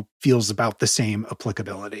also feels about the same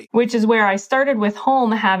applicability? Which is where I started with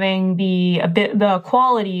Holm having the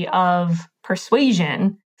quality of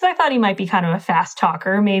persuasion, because I thought he might be kind of a fast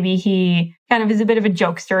talker. Maybe he kind of is a bit of a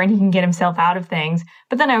jokester and he can get himself out of things.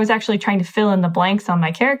 But then I was actually trying to fill in the blanks on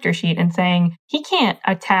my character sheet and saying, he can't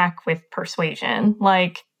attack with persuasion.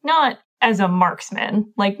 Like, not as a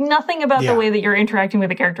marksman. Like nothing about the way that you're interacting with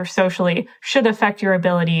the character socially should affect your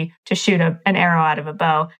ability to shoot an arrow out of a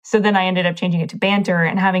bow. So then I ended up changing it to banter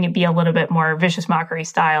and having it be a little bit more vicious mockery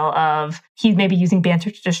style of he's maybe using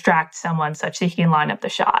banter to distract someone such that he can line up the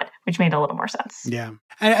shot, which made a little more sense. Yeah.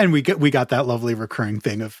 And we got that lovely recurring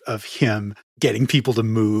thing of him getting people to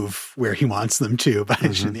move where he wants them to by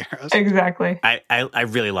shooting the arrows. Exactly. I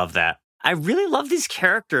really love that. I really love these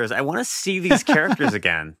characters. I want to see these characters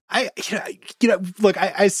again. Look,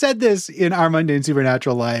 I said this in Our Mundane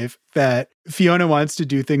Supernatural Life that Fiona wants to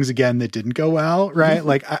do things again that didn't go well, right?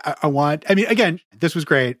 Like again, this was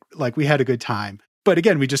great. Like we had a good time. But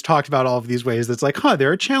again, we just talked about all of these ways that's like,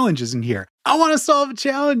 there are challenges in here. I want to solve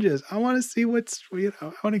challenges. I want to see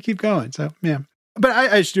I want to keep going. So, yeah. But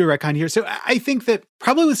I should do a retcon here. So I think that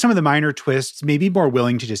probably with some of the minor twists, maybe more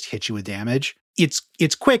willing to just hit you with damage.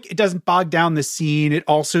 It's quick. It doesn't bog down the scene. It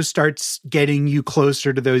also starts getting you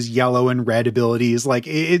closer to those yellow and red abilities. Like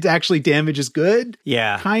it actually damages good.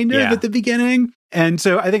 Yeah. Kind of at the beginning. And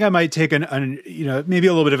so I think I might take maybe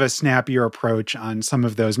a little bit of a snappier approach on some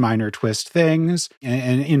of those minor twist things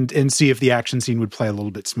and see if the action scene would play a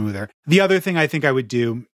little bit smoother. The other thing I think I would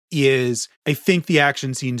do is I think the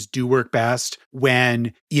action scenes do work best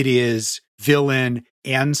when it is villain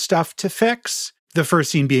and stuff to fix. The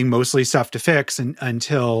first scene being mostly stuff to fix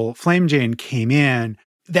until Flame Jane came in.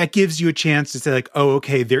 That gives you a chance to say like, oh,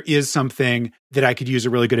 okay, there is something that I could use a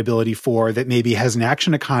really good ability for that maybe has an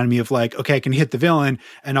action economy of like, okay, I can hit the villain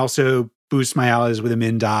and also boost my allies with a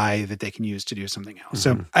min die that they can use to do something else.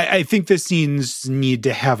 So I think the scenes need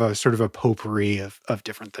to have a sort of a potpourri of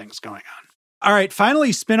different things going on. All right,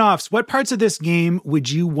 finally, spinoffs. What parts of this game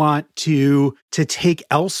would you want to take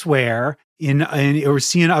elsewhere or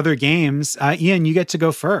see in other games? Ian, you get to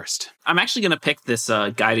go first. I'm actually going to pick this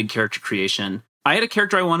guided character creation. I had a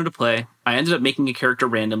character I wanted to play. I ended up making a character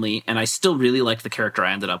randomly, and I still really liked the character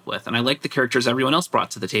I ended up with. And I liked the characters everyone else brought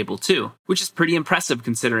to the table too, which is pretty impressive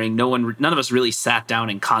considering none of us really sat down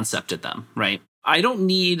and concepted them, right? I don't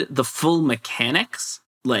need the full mechanics,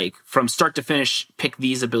 like from start to finish, pick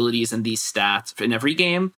these abilities and these stats in every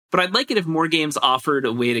game. But I'd like it if more games offered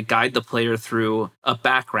a way to guide the player through a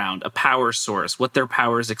background, a power source, what their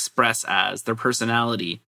powers express as, their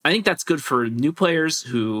personality. I think that's good for new players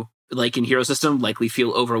who, like in Hero System, likely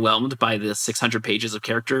feel overwhelmed by the 600 pages of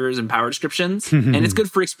characters and power descriptions. And it's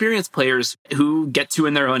good for experienced players who get to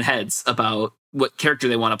in their own heads about what character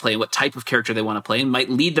they want to play and what type of character they want to play, and might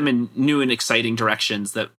lead them in new and exciting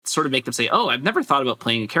directions that sort of make them say, oh, I've never thought about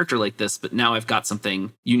playing a character like this, but now I've got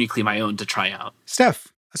something uniquely my own to try out.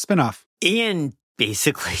 Steph, a spinoff. Ian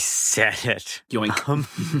basically said it.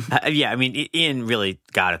 Yoink. Yeah, I mean, Ian really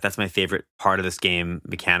got it. That's my favorite part of this game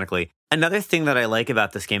mechanically. Another thing that I like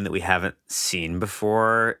about this game that we haven't seen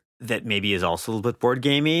before that maybe is also a little bit board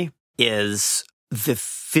gamey is the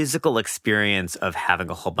physical experience of having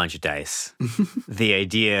a whole bunch of dice. The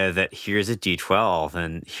idea that here's a D12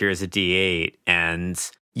 and here's a D8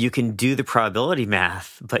 and you can do the probability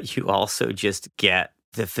math, but you also just get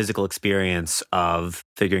the physical experience of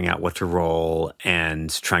figuring out what to roll and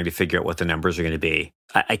trying to figure out what the numbers are going to be.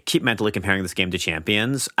 I keep mentally comparing this game to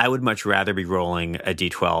Champions. I would much rather be rolling a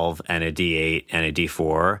D12 and a D8 and a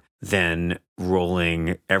D4 than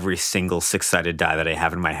rolling every single six-sided die that I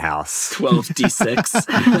have in my house. 12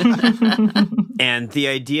 D6. And the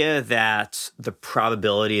idea that the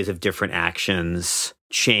probabilities of different actions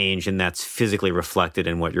change and that's physically reflected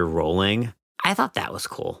in what you're rolling, I thought that was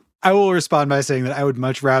cool. I will respond by saying that I would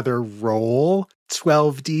much rather roll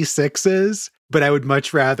 12 D6s, but I would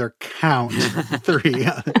much rather count 3.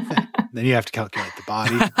 Then you have to calculate the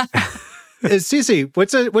body. Ceci,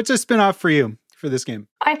 what's a spinoff for you for this game?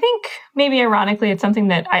 I think maybe ironically, it's something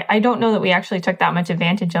that I don't know that we actually took that much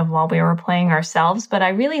advantage of while we were playing ourselves, but I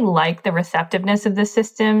really like the receptiveness of the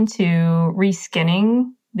system to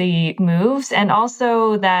reskinning the moves and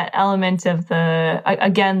also that element of the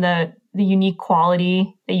unique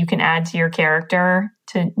quality that you can add to your character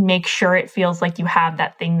to make sure it feels like you have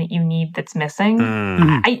that thing that you need that's missing.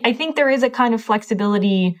 I think there is a kind of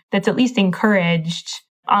flexibility that's at least encouraged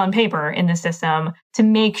on paper in the system to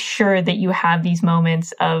make sure that you have these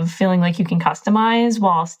moments of feeling like you can customize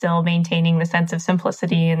while still maintaining the sense of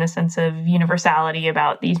simplicity and the sense of universality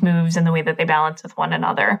about these moves and the way that they balance with one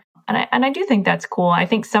another. And I do think that's cool. I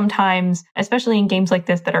think sometimes, especially in games like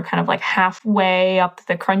this that are kind of like halfway up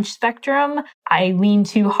the crunch spectrum, I lean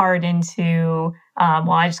too hard into,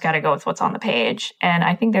 I just got to go with what's on the page. And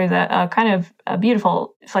I think there's a kind of a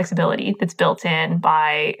beautiful flexibility that's built in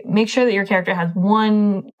by make sure that your character has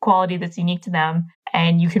one quality that's unique to them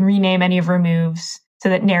and you can rename any of her moves so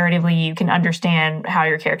that narratively you can understand how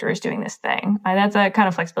your character is doing this thing. That's a kind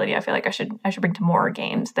of flexibility I feel like I should bring to more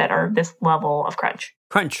games that are this level of crunch.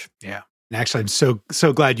 Yeah. And actually, I'm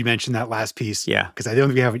so glad you mentioned that last piece. Yeah. Because I don't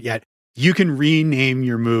think we have it yet. You can rename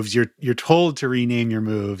your moves. You're told to rename your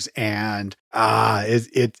moves, and I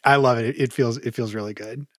love it. It feels really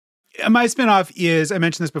good. My spinoff is, I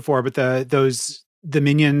mentioned this before, but the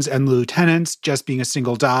minions and lieutenants just being a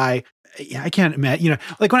single die. I can't imagine,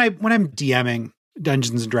 like when I'm DMing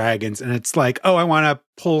Dungeons and Dragons and it's like, oh, I want to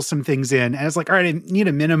pull some things in, and it's like, all right, I need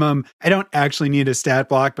a minimum. I don't actually need a stat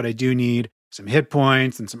block, but I do need some hit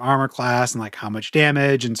points and some armor class and like how much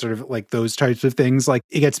damage and sort of like those types of things. Like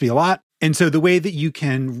it gets to be a lot. And so the way that you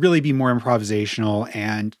can really be more improvisational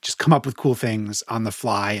and just come up with cool things on the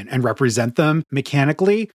fly and represent them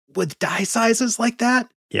mechanically with die sizes like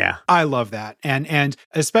that. Yeah. I love that. And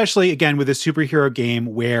especially again with a superhero game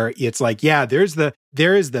where it's like, yeah, there is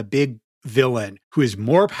the big villain who is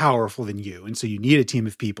more powerful than you. And so you need a team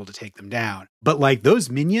of people to take them down. But like those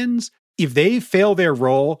minions, if they fail their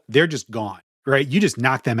role, they're just gone, right? You just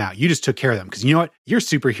knock them out. You just took care of them. Because you know what? You're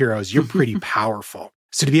superheroes. You're pretty powerful.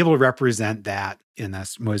 So to be able to represent that in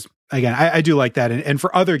this was, again, I do like that. And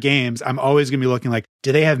for other games, I'm always going to be looking like,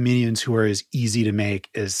 do they have minions who are as easy to make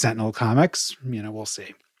as Sentinel Comics? We'll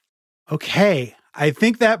see. Okay. I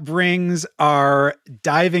think that brings our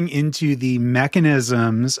diving into the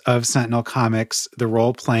mechanisms of Sentinel Comics, the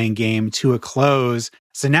role-playing game, to a close.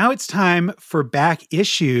 So now it's time for back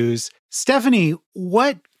issues. Stephanie,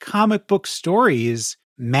 what comic book stories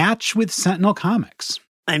match with Sentinel Comics?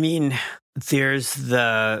 I mean, there's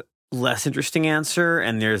the less interesting answer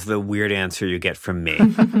and there's the weird answer you get from me.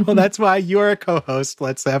 Well, that's why you're a co-host.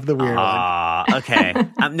 Let's have the weird one. Okay.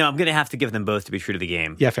 No, I'm going to have to give them both to be true to the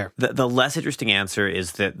game. Yeah, fair. The less interesting answer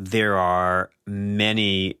is that there are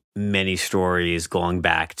many, many stories going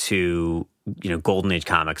back to, Golden Age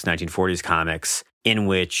comics, 1940s comics, in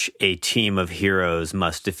which a team of heroes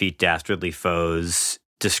must defeat dastardly foes,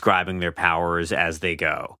 describing their powers as they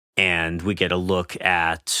go. And we get a look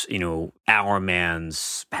at,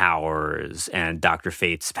 Hourman's powers and Dr.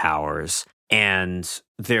 Fate's powers. And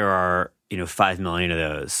there are, 5 million of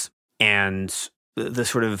those. And the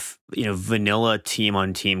sort of, vanilla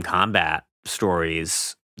team-on-team combat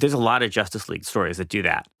stories, there's a lot of Justice League stories that do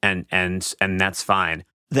that. And that's fine.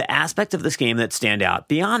 The aspect of this game that stand out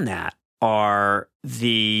beyond that are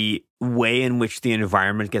the way in which the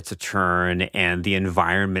environment gets a turn and the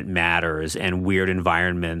environment matters and weird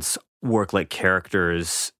environments work like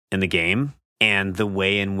characters in the game, and the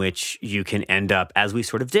way in which you can end up, as we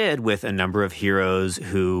sort of did, with a number of heroes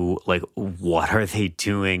who, like, what are they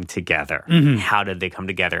doing together? Mm-hmm. How did they come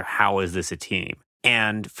together? How is this a team?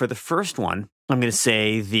 And for the first one, I'm going to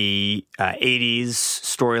say the 80s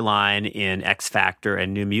storyline in X Factor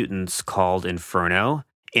and New Mutants called Inferno,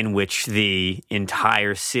 in which the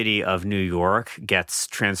entire city of New York gets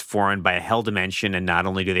transformed by a hell dimension, and not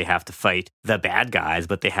only do they have to fight the bad guys,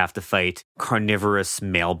 but they have to fight carnivorous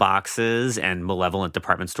mailboxes and malevolent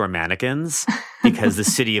department store mannequins, because the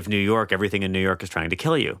city of New York, everything in New York is trying to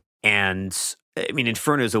kill you. And I mean,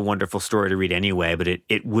 Inferno is a wonderful story to read anyway, but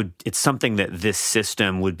it's something that this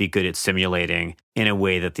system would be good at simulating in a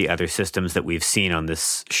way that the other systems that we've seen on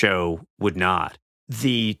this show would not.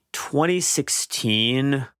 The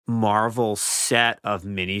 2016 Marvel set of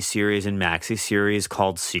miniseries and maxi series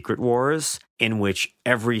called Secret Wars, in which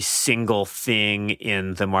every single thing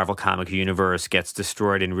in the Marvel comic universe gets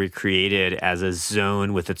destroyed and recreated as a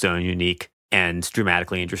zone with its own unique and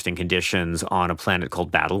dramatically interesting conditions on a planet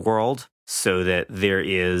called Battleworld. So that there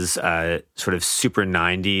is a sort of super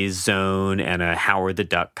 90s zone and a Howard the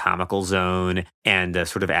Duck comical zone and a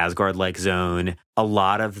sort of Asgard-like zone. A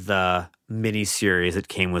lot of the miniseries that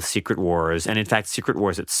came with Secret Wars, and in fact, Secret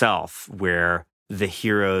Wars itself, where the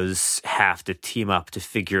heroes have to team up to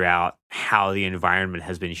figure out how the environment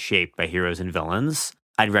has been shaped by heroes and villains.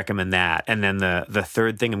 I'd recommend that. And then the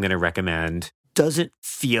third thing I'm going to recommend doesn't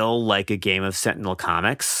feel like a game of Sentinel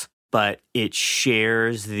Comics, but it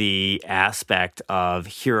shares the aspect of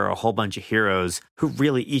a whole bunch of heroes who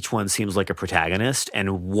really each one seems like a protagonist,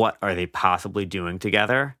 and what are they possibly doing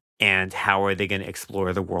together, and how are they going to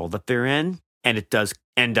explore the world that they're in. And it does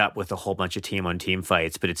end up with a whole bunch of team-on-team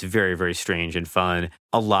fights, but it's very, very strange and fun.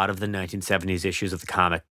 A lot of the 1970s issues of the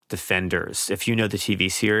comic Defenders. If you know the TV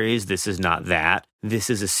series, this is not that. This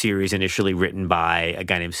is a series initially written by a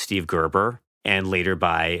guy named Steve Gerber, and later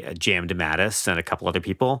by J.M. DeMatteis and a couple other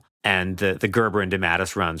people. And the Gerber and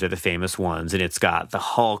DeMatteis runs are the famous ones. And it's got the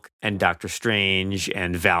Hulk and Doctor Strange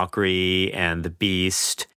and Valkyrie and the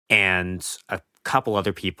Beast and a couple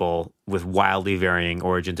other people with wildly varying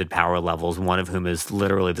origins and power levels, one of whom is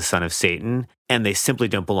literally the son of Satan, and they simply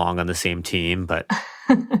don't belong on the same team, but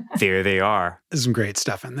there they are. There's some great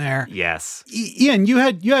stuff in there. Yes. Ian, you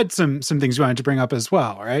had some things you wanted to bring up as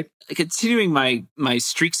well, right? Continuing my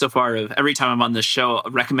streak so far of every time I'm on this show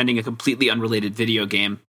recommending a completely unrelated video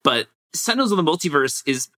game, but Sentinels of the Multiverse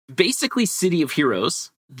is basically City of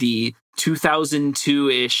Heroes, the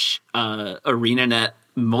 2002-ish ArenaNet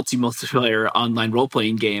multiplayer online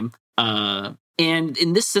role-playing game. And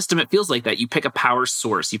in this system, it feels like that. You pick a power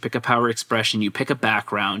source, you pick a power expression, you pick a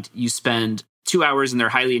background, you spend 2 hours in their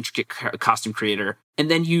highly intricate costume creator,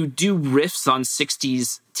 and then you do riffs on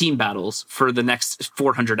 60s team battles for the next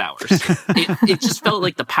 400 hours. It just felt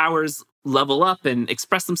like the powers level up and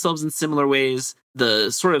express themselves in similar ways.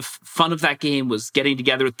 The sort of fun of that game was getting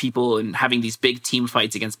together with people and having these big team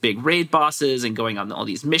fights against big raid bosses and going on all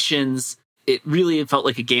these missions. It really felt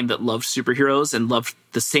like a game that loved superheroes and loved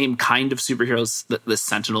the same kind of superheroes that the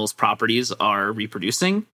Sentinels properties are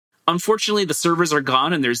reproducing. Unfortunately, the servers are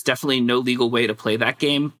gone, and there's definitely no legal way to play that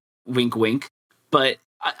game. Wink, wink. But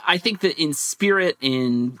I think that in spirit,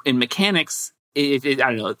 in mechanics, I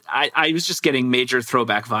don't know. I was just getting major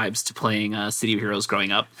throwback vibes to playing City of Heroes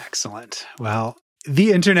growing up. Excellent. Well,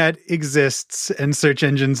 the internet exists and search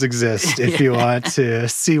engines exist if you want to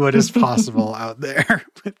see what is possible out there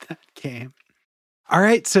with that game. All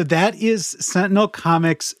right, so that is Sentinel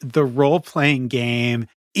Comics, the role-playing game.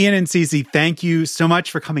 Ian and Ceci, thank you so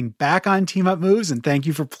much for coming back on Team Up Moves, and thank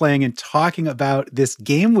you for playing and talking about this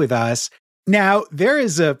game with us. Now, there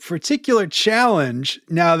is a particular challenge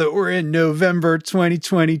now that we're in November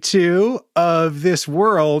 2022 of this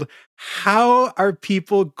world. How are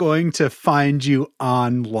people going to find you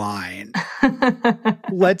online?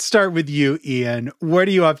 Let's start with you, Ian. What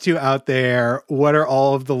are you up to out there? What are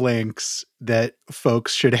all of the links that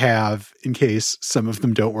folks should have in case some of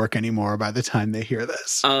them don't work anymore by the time they hear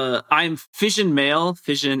this? I'm Fission Male,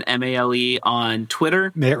 Fission M-A-L-E on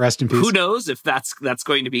Twitter. May it rest in peace. Who knows if that's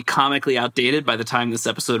going to be comically outdated by the time this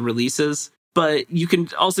episode releases. But you can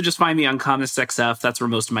also just find me on ComicsXF. That's where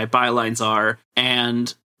most of my bylines are.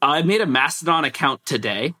 And I made a Mastodon account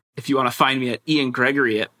today. If you want to find me at Ian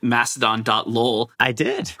Gregory at mastodon.lol. I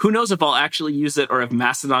did. Who knows if I'll actually use it or if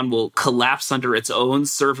Mastodon will collapse under its own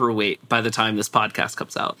server weight by the time this podcast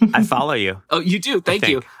comes out. I follow you. Oh, you do? Thank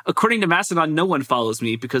you. According to Mastodon, no one follows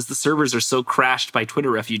me because the servers are so crashed by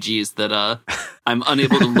Twitter refugees that I'm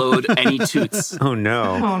unable to load any toots. Oh,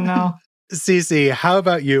 no. Oh, no. Ceci, how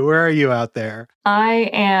about you? Where are you out there? I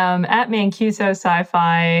am at Mancuso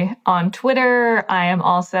Sci-Fi on Twitter. I am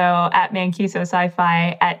also at Mancuso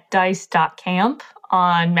Sci-Fi at dice.camp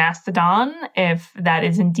on Mastodon, if that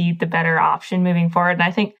is indeed the better option moving forward. And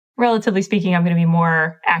I think, relatively speaking, I'm going to be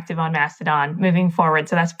more active on Mastodon moving forward.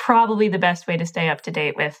 So that's probably the best way to stay up to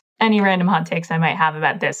date with any random hot takes I might have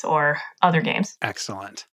about this or other games.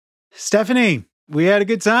 Excellent. Stephanie, we had a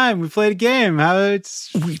good time. We played a game.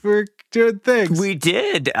 We're doing things. We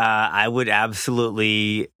did. I would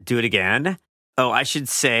absolutely do it again. Oh, I should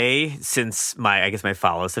say, since my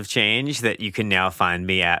follows have changed, that you can now find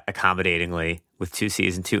me at Accommodatingly with 2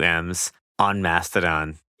 C's and 2 M's on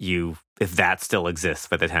Mastodon. If that still exists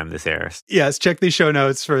by the time this airs. Yes, check the show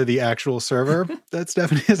notes for the actual server that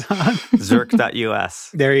Stephanie is on.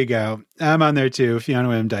 Zerk.us. There you go. I'm on there too. Fiona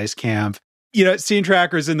Wim Dice Camp. Scene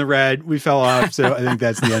Tracker's in the red. We fell off, so I think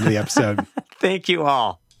that's the end of the episode. Thank you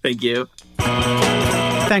all. Thank you.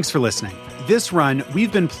 Thanks for listening. This run,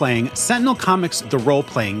 we've been playing Sentinel Comics, the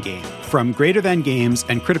role-playing game from Greater Than Games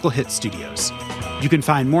and Critical Hit Studios. You can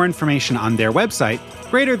find more information on their website,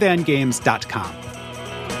 greaterthangames.com.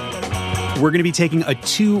 We're going to be taking a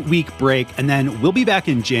 2-week break, and then we'll be back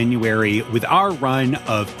in January with our run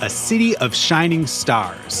of A City of Shining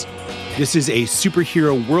Stars. This is a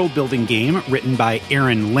superhero world-building game written by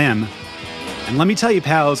Aaron Lim. And let me tell you,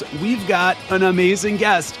 pals, we've got an amazing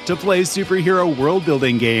guest to play superhero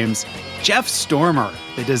world-building games. Jeff Stormer,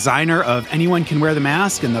 the designer of Anyone Can Wear the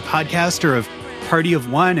Mask and the podcaster of Party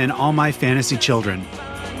of One and All My Fantasy Children.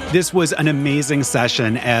 This was an amazing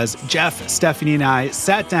session as Jeff, Stephanie, and I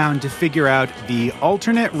sat down to figure out the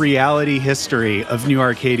alternate reality history of New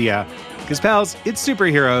Arcadia. Because, pals, it's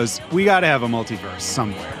superheroes. We gotta have a multiverse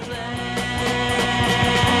somewhere.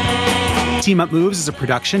 Team Up Moves is a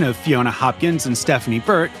production of Fiona Hopkins and Stephanie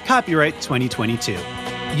Burt, copyright 2022.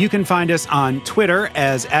 You can find us on Twitter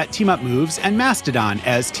as @TeamUpMoves and Mastodon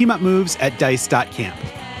as TeamUpMoves at dice.camp.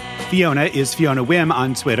 Fiona is Fiona Wim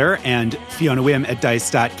on Twitter and Fiona Wim at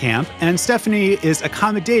dice.camp, and Stephanie is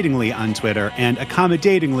Accommodatingly on Twitter and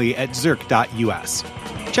Accommodatingly at zerk.us.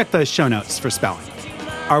 Check the show notes for spelling.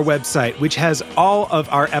 our website, which has all of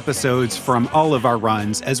our episodes from all of our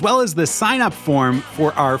runs, as well as the sign-up form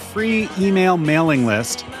for our free email mailing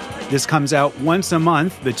list. This comes out once a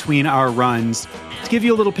month between our runs to give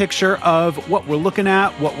you a little picture of what we're looking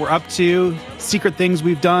at, what we're up to, secret things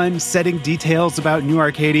we've done, setting details about New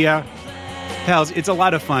Arcadia. Pals, it's a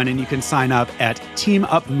lot of fun, and you can sign up at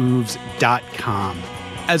teamupmoves.com,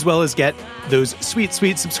 as well as get those sweet,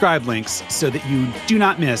 sweet subscribe links so that you do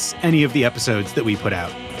not miss any of the episodes that we put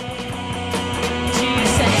out.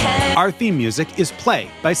 Our theme music is Play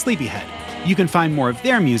by Sleepyhead. You can find more of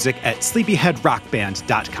their music at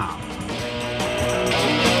sleepyheadrockband.com.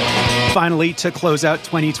 Finally, to close out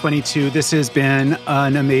 2022, this has been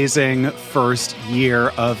an amazing first year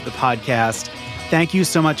of the podcast. Thank you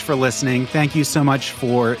so much for listening. Thank you so much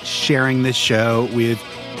for sharing this show with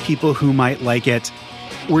people who might like it.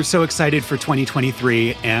 We're so excited for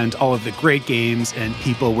 2023 and all of the great games and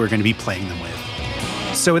people we're going to be playing them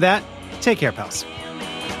with. So with that, take care, pals.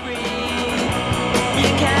 You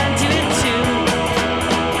can